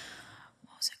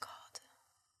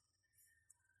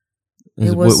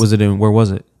 Where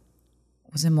was it?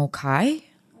 Was it Mokai?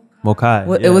 Mokai.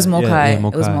 It was Mokai.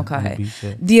 It was Mokai.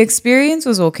 The experience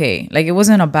was okay. Like it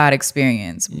wasn't a bad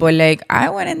experience. Yeah. But like I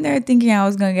went in there thinking I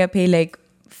was gonna get paid like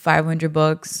 $500,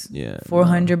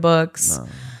 $400. No.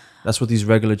 That's what these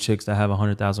regular chicks that have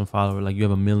 100,000 followers, like you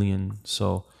have 1 million.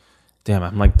 So damn,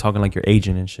 I'm like talking like your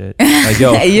agent and shit. Like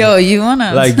yo, you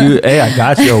wanna like hey, I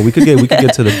got you. We could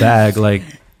get to the bag. Like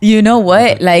you know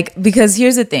what? Like, because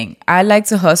here's the thing. I like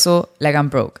to hustle like I'm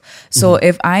broke. So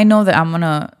if I know that I'm going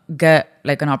to get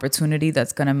like an opportunity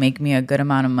that's going to make me a good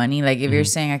amount of money, like if you're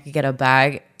saying I could get a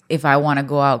bag if I want to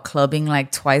go out clubbing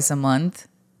like twice a month,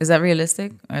 is that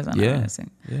realistic? Or is that not realistic?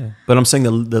 Yeah. But I'm saying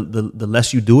the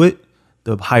less you do it,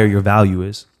 the higher your value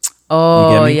is.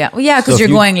 Oh, yeah. Well, yeah, because you're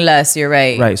going less. You're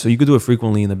right. Right. So you could do it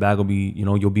frequently and the bag will be,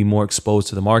 you'll be more exposed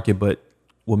to the market. But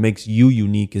what makes you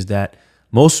unique is that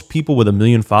most people with 1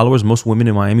 million followers, most women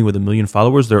in Miami with 1 million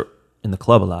followers, they're in the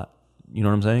club a lot. You know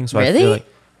what I'm saying? So really? I feel like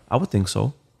I would think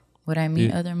so. Would I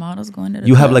meet other models going to the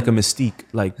You club? have like a mystique,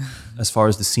 like as far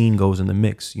as the scene goes in the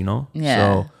mix, you know? Yeah.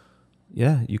 So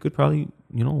yeah, you could probably,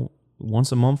 you know,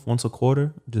 once a month, once a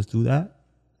quarter, just do that.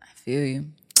 I feel you.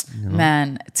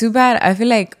 Man, too bad. I feel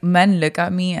like men look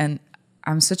at me and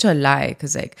I'm such a lie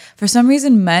because like for some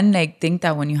reason men like think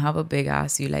that when you have a big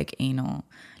ass you like anal.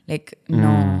 Like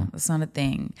no, that's not a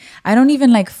thing. I don't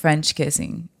even like French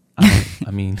kissing.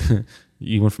 I mean,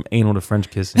 you went from anal to French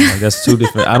kissing. Like that's two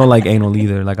different. I don't like anal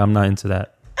either. Like I'm not into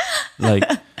that. Like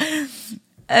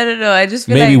I don't know. I just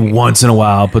feel maybe like once in a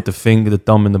while I'll put the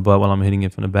thumb in the butt while I'm hitting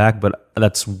it from the back, but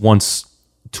that's once,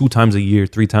 2 times a year,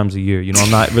 3 times a year. You know,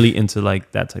 I'm not really into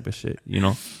like that type of shit. You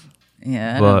know.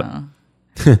 Yeah, I but don't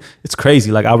know. it's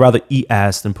crazy. Like I'd rather eat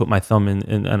ass than put my thumb in,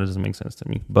 and that doesn't make sense to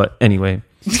me. But anyway,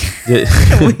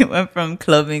 We went from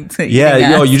clubbing to yeah, eating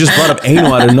yo, ass. you just brought up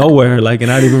anal out of nowhere, like,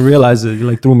 and I didn't even realize it. You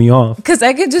like threw me off. Because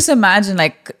I could just imagine,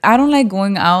 like, I don't like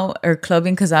going out or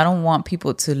clubbing because I don't want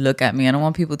people to look at me. I don't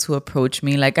want people to approach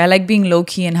me. Like, I like being low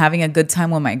key and having a good time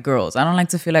with my girls. I don't like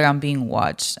to feel like I'm being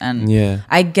watched. And Yeah.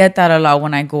 I get that a lot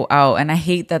when I go out. And I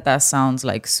hate that that sounds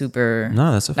like super,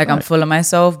 No, that's a like I'm fact. full of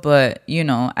myself. But, you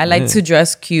know, I like Yeah. to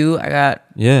dress cute. I got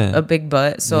Yeah. a big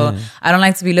butt. So Yeah. I don't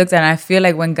like to be looked at. And I feel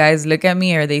like when guys look at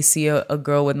me or they see a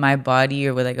girl with my body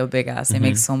or with like a big ass, they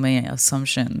make so many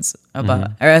assumptions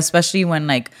about, or especially when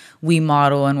like we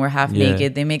model and we're half Yeah.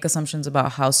 naked, they make assumptions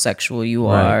about how sexual you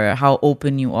Right. are, or how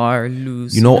open you are, or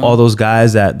loose. You know all those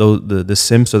guys that the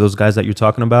simps or those guys that you're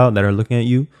talking about that are looking at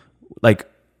you, like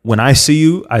when I see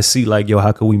you, I see like, yo,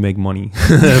 how can we make money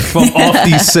from off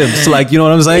these simps? Like, you know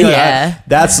what I'm saying? Like, Yeah.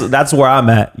 that's where I'm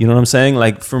at. You know what I'm saying?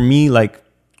 Like for me, like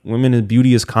women and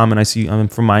beauty is common. I'm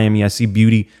from Miami. I see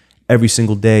beauty every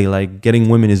single day. Like getting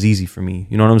women is easy for me.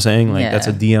 You know what I'm saying? Like that's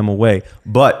a DM away.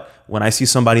 But when I see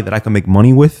somebody that I can make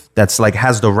money with, that's like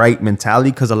has the right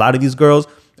mentality, because a lot of these girls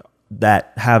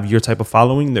that have your type of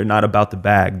following, they're not about the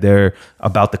bag. They're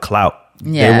about the clout.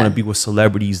 They Yeah. want to be with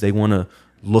celebrities. They want to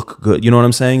look good. You know what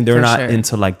I'm saying? They're For not sure.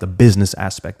 into like the business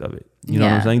aspect of it. You know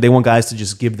what I'm Yeah. saying? They want guys to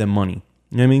just give them money.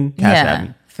 You know what I mean? Cash at Yeah,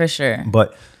 me. for sure.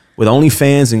 But with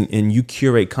OnlyFans and you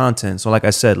curate content. So like I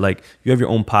said, like you have your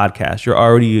own podcast. You're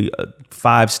already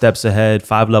 5 steps ahead,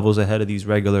 5 levels ahead of these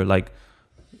regular like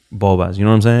bobas. You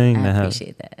know what I'm saying? I That have-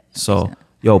 appreciate that. So,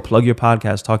 yo, plug your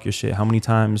podcast, talk your shit. How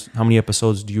many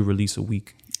episodes do you release a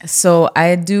week? So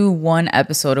I do 1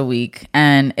 episode a week,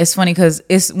 and it's funny because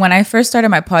it's when I first started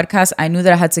my podcast, I knew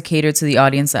that I had to cater to the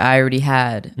audience that I already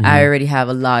had. Mm-hmm. I already have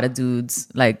a lot of dudes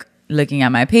like looking at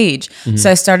my page, Mm-hmm. so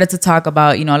I started to talk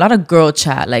about a lot of girl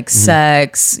chat, like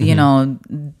sex,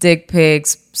 dick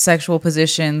pics, sexual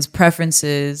positions,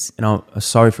 preferences. And I'm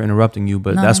sorry for interrupting you,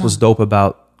 but that's what's dope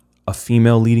about a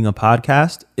female leading a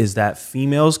podcast is that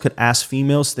females could ask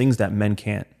females things that men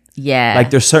can't. Yeah,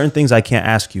 Like there's certain things I can't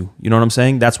ask you. You know what I'm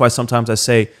saying? That's why sometimes I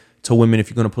say to women, if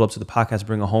you're going to pull up to the podcast,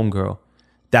 bring a homegirl.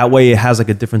 That way it has like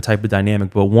a different type of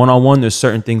dynamic. But one-on-one, there's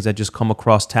certain things that just come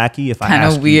across tacky if I Kinda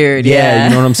ask you. weird, Yeah, yeah. you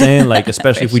know what I'm saying? Like,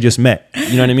 especially if we just met.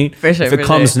 You know what I mean? For sure, If it for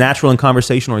comes sure. natural in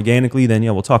conversation organically, then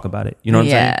yeah, we'll talk about it. You know what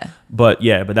I'm Yeah.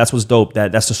 saying? But that's what's dope.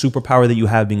 That's the superpower that you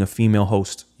have being a female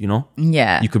host, you know?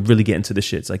 yeah. You could really get into the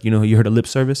shits. Like, you heard of Lip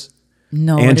Service?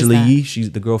 No, Angela what is that? Yee,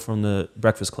 she's the girl from the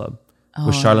Breakfast Club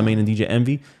with Charlamagne and DJ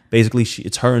Envy. Basically,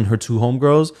 it's her and her 2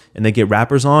 homegirls, and they get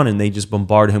rappers on, and they just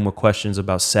bombard him with questions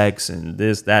about sex and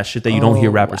this, that shit that you don't hear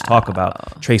rappers talk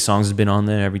about. Trey Songz has been on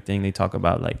there, everything they talk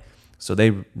about, like, so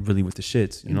they really with the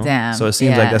shits, you know? Damn, So it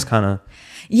seems like yeah. that's kind of,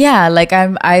 Yeah, like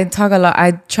I talk a lot.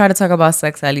 I try to talk about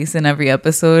sex at least in every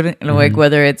episode, like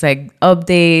whether it's like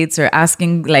updates or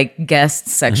asking like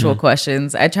guests sexual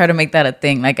questions. I try to make that a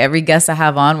thing. Like every guest I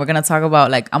have on, we're gonna talk about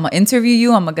like I'm gonna interview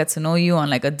you, I'm gonna get to know you on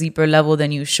like a deeper level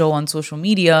than you show on social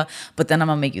media. But then I'm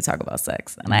gonna make you talk about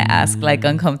sex, and I ask like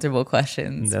uncomfortable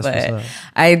questions. That's but what's up.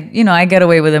 I get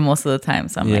away with it most of the time.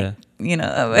 So I'm Yeah.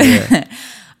 like,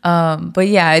 but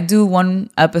yeah, I do 1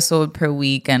 episode per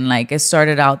week, and like it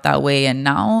started out that way, and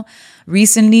now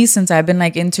recently, since I've been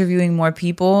like interviewing more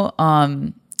people,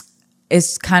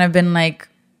 it's kind of been like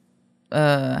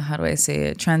how do I say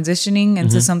it, transitioning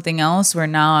into something else where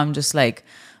now I'm just like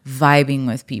vibing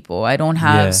with people. I don't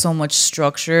have Yeah. so much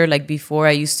structure. Like before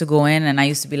I used to go in and I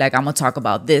used to be like, I'm gonna talk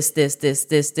about this.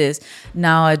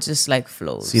 Now it just like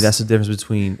flows. see, that's the difference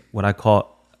between what I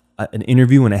call an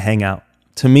interview and a hangout.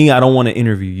 To me, I don't want to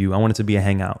interview you. I want it to be a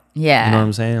hangout. Yeah. You know what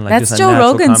I'm saying? Like That's just a Joe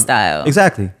natural Rogan style.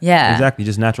 Exactly. Yeah. Exactly.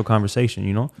 Just natural conversation,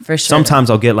 you know? For sure. Sometimes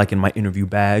I'll get like in my interview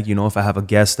bag, if I have a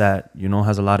guest that,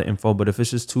 has a lot of info. But if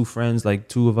it's just 2 friends, like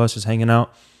 2 of us just hanging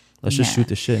out, Let's just shoot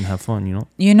the shit and have fun, you know?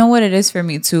 You know what it is for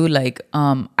me too? Like,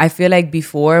 I feel like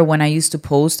before when I used to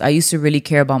post, I used to really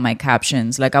care about my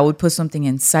captions. Like I would put something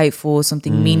insightful,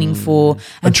 something meaningful.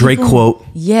 A Drake quote.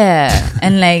 Yeah.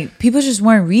 And like people just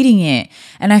weren't reading it.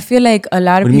 And I feel like a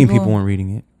lot of people. What do you mean people weren't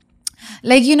reading it?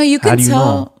 Like, you know, you can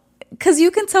tell. Because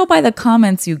you can tell by the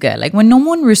comments you get. Like when no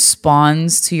one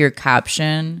responds to your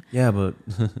caption. Yeah, but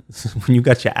when you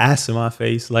got your ass in my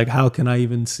face, like how can I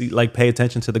even see, like pay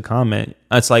attention to the comment?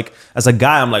 It's like, as a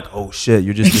guy, I'm like, oh shit,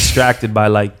 you're just distracted by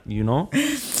like, you know?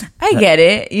 I get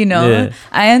it, you know? Yeah.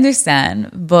 I understand.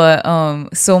 But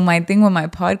so my thing with my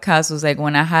podcast was like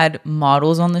when I had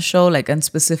models on the show, like, and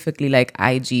specifically like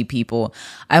IG people,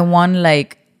 I want to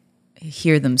like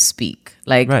hear them speak.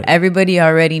 Like everybody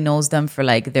already knows them for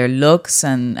like their looks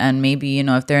and maybe, you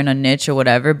know, if they're in a niche or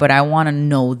whatever, but I want to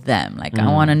know them. Like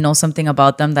I want to know something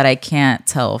about them that I can't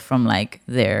tell from like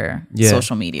their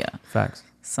social media. Facts.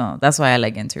 So that's why I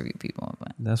like interview people.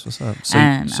 But that's what's up.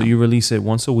 So you release it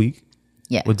once a week.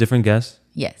 Yeah. With different guests.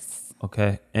 Yes.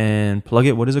 Okay. And plug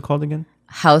it. What is it called again?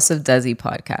 House of Desi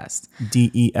podcast.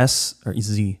 DES or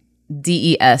Z?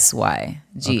 DESYGA.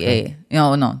 Okay.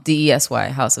 No,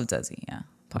 DESY. House of Desi. Yeah.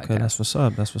 Podcast. Okay, that's what's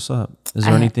up. That's what's up. Is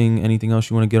there anything else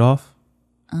you want to get off?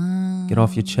 Get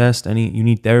off your chest. You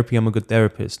need therapy? I'm a good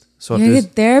therapist. So you're a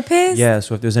good therapist? Yeah.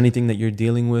 So if there's anything that you're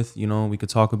dealing with, you know, we could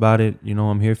talk about it. You know,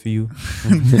 I'm here for you.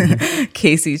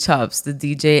 Casey Chops, the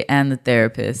DJ and the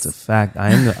therapist. It's a fact.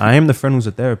 I am the friend who's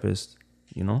a therapist.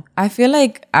 You know. I feel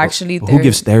like actually, but who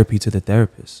gives therapy to the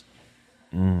therapist?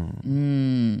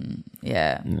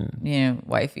 Yeah. You know,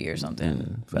 wifey or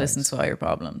something. Listen to all your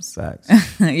problems. Facts.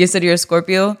 You said you're a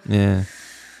Scorpio? Yeah.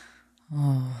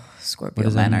 Oh, Scorpio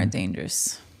men are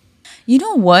dangerous. You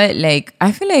know what? Like,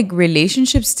 I feel like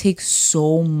relationships take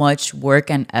so much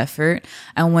work and effort.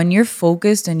 And when you're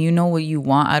focused and you know what you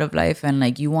want out of life and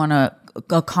like you want to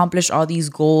accomplish all these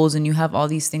goals and you have all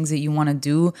these things that you want to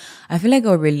do, I feel like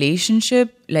a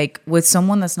relationship like with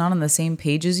someone that's not on the same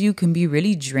page as you can be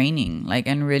really draining, like,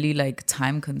 and really like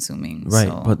time consuming. Right.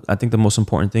 So. But I think the most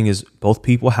important thing is both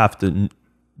people have to,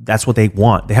 that's what they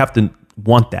want. They have to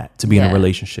want that to be in a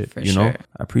relationship, you know? I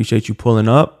appreciate you pulling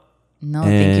up. No,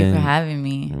 thank you for having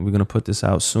me. We're going to put this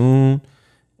out soon.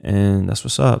 And that's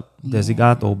what's up. Desi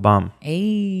Gato, bam.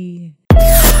 Hey.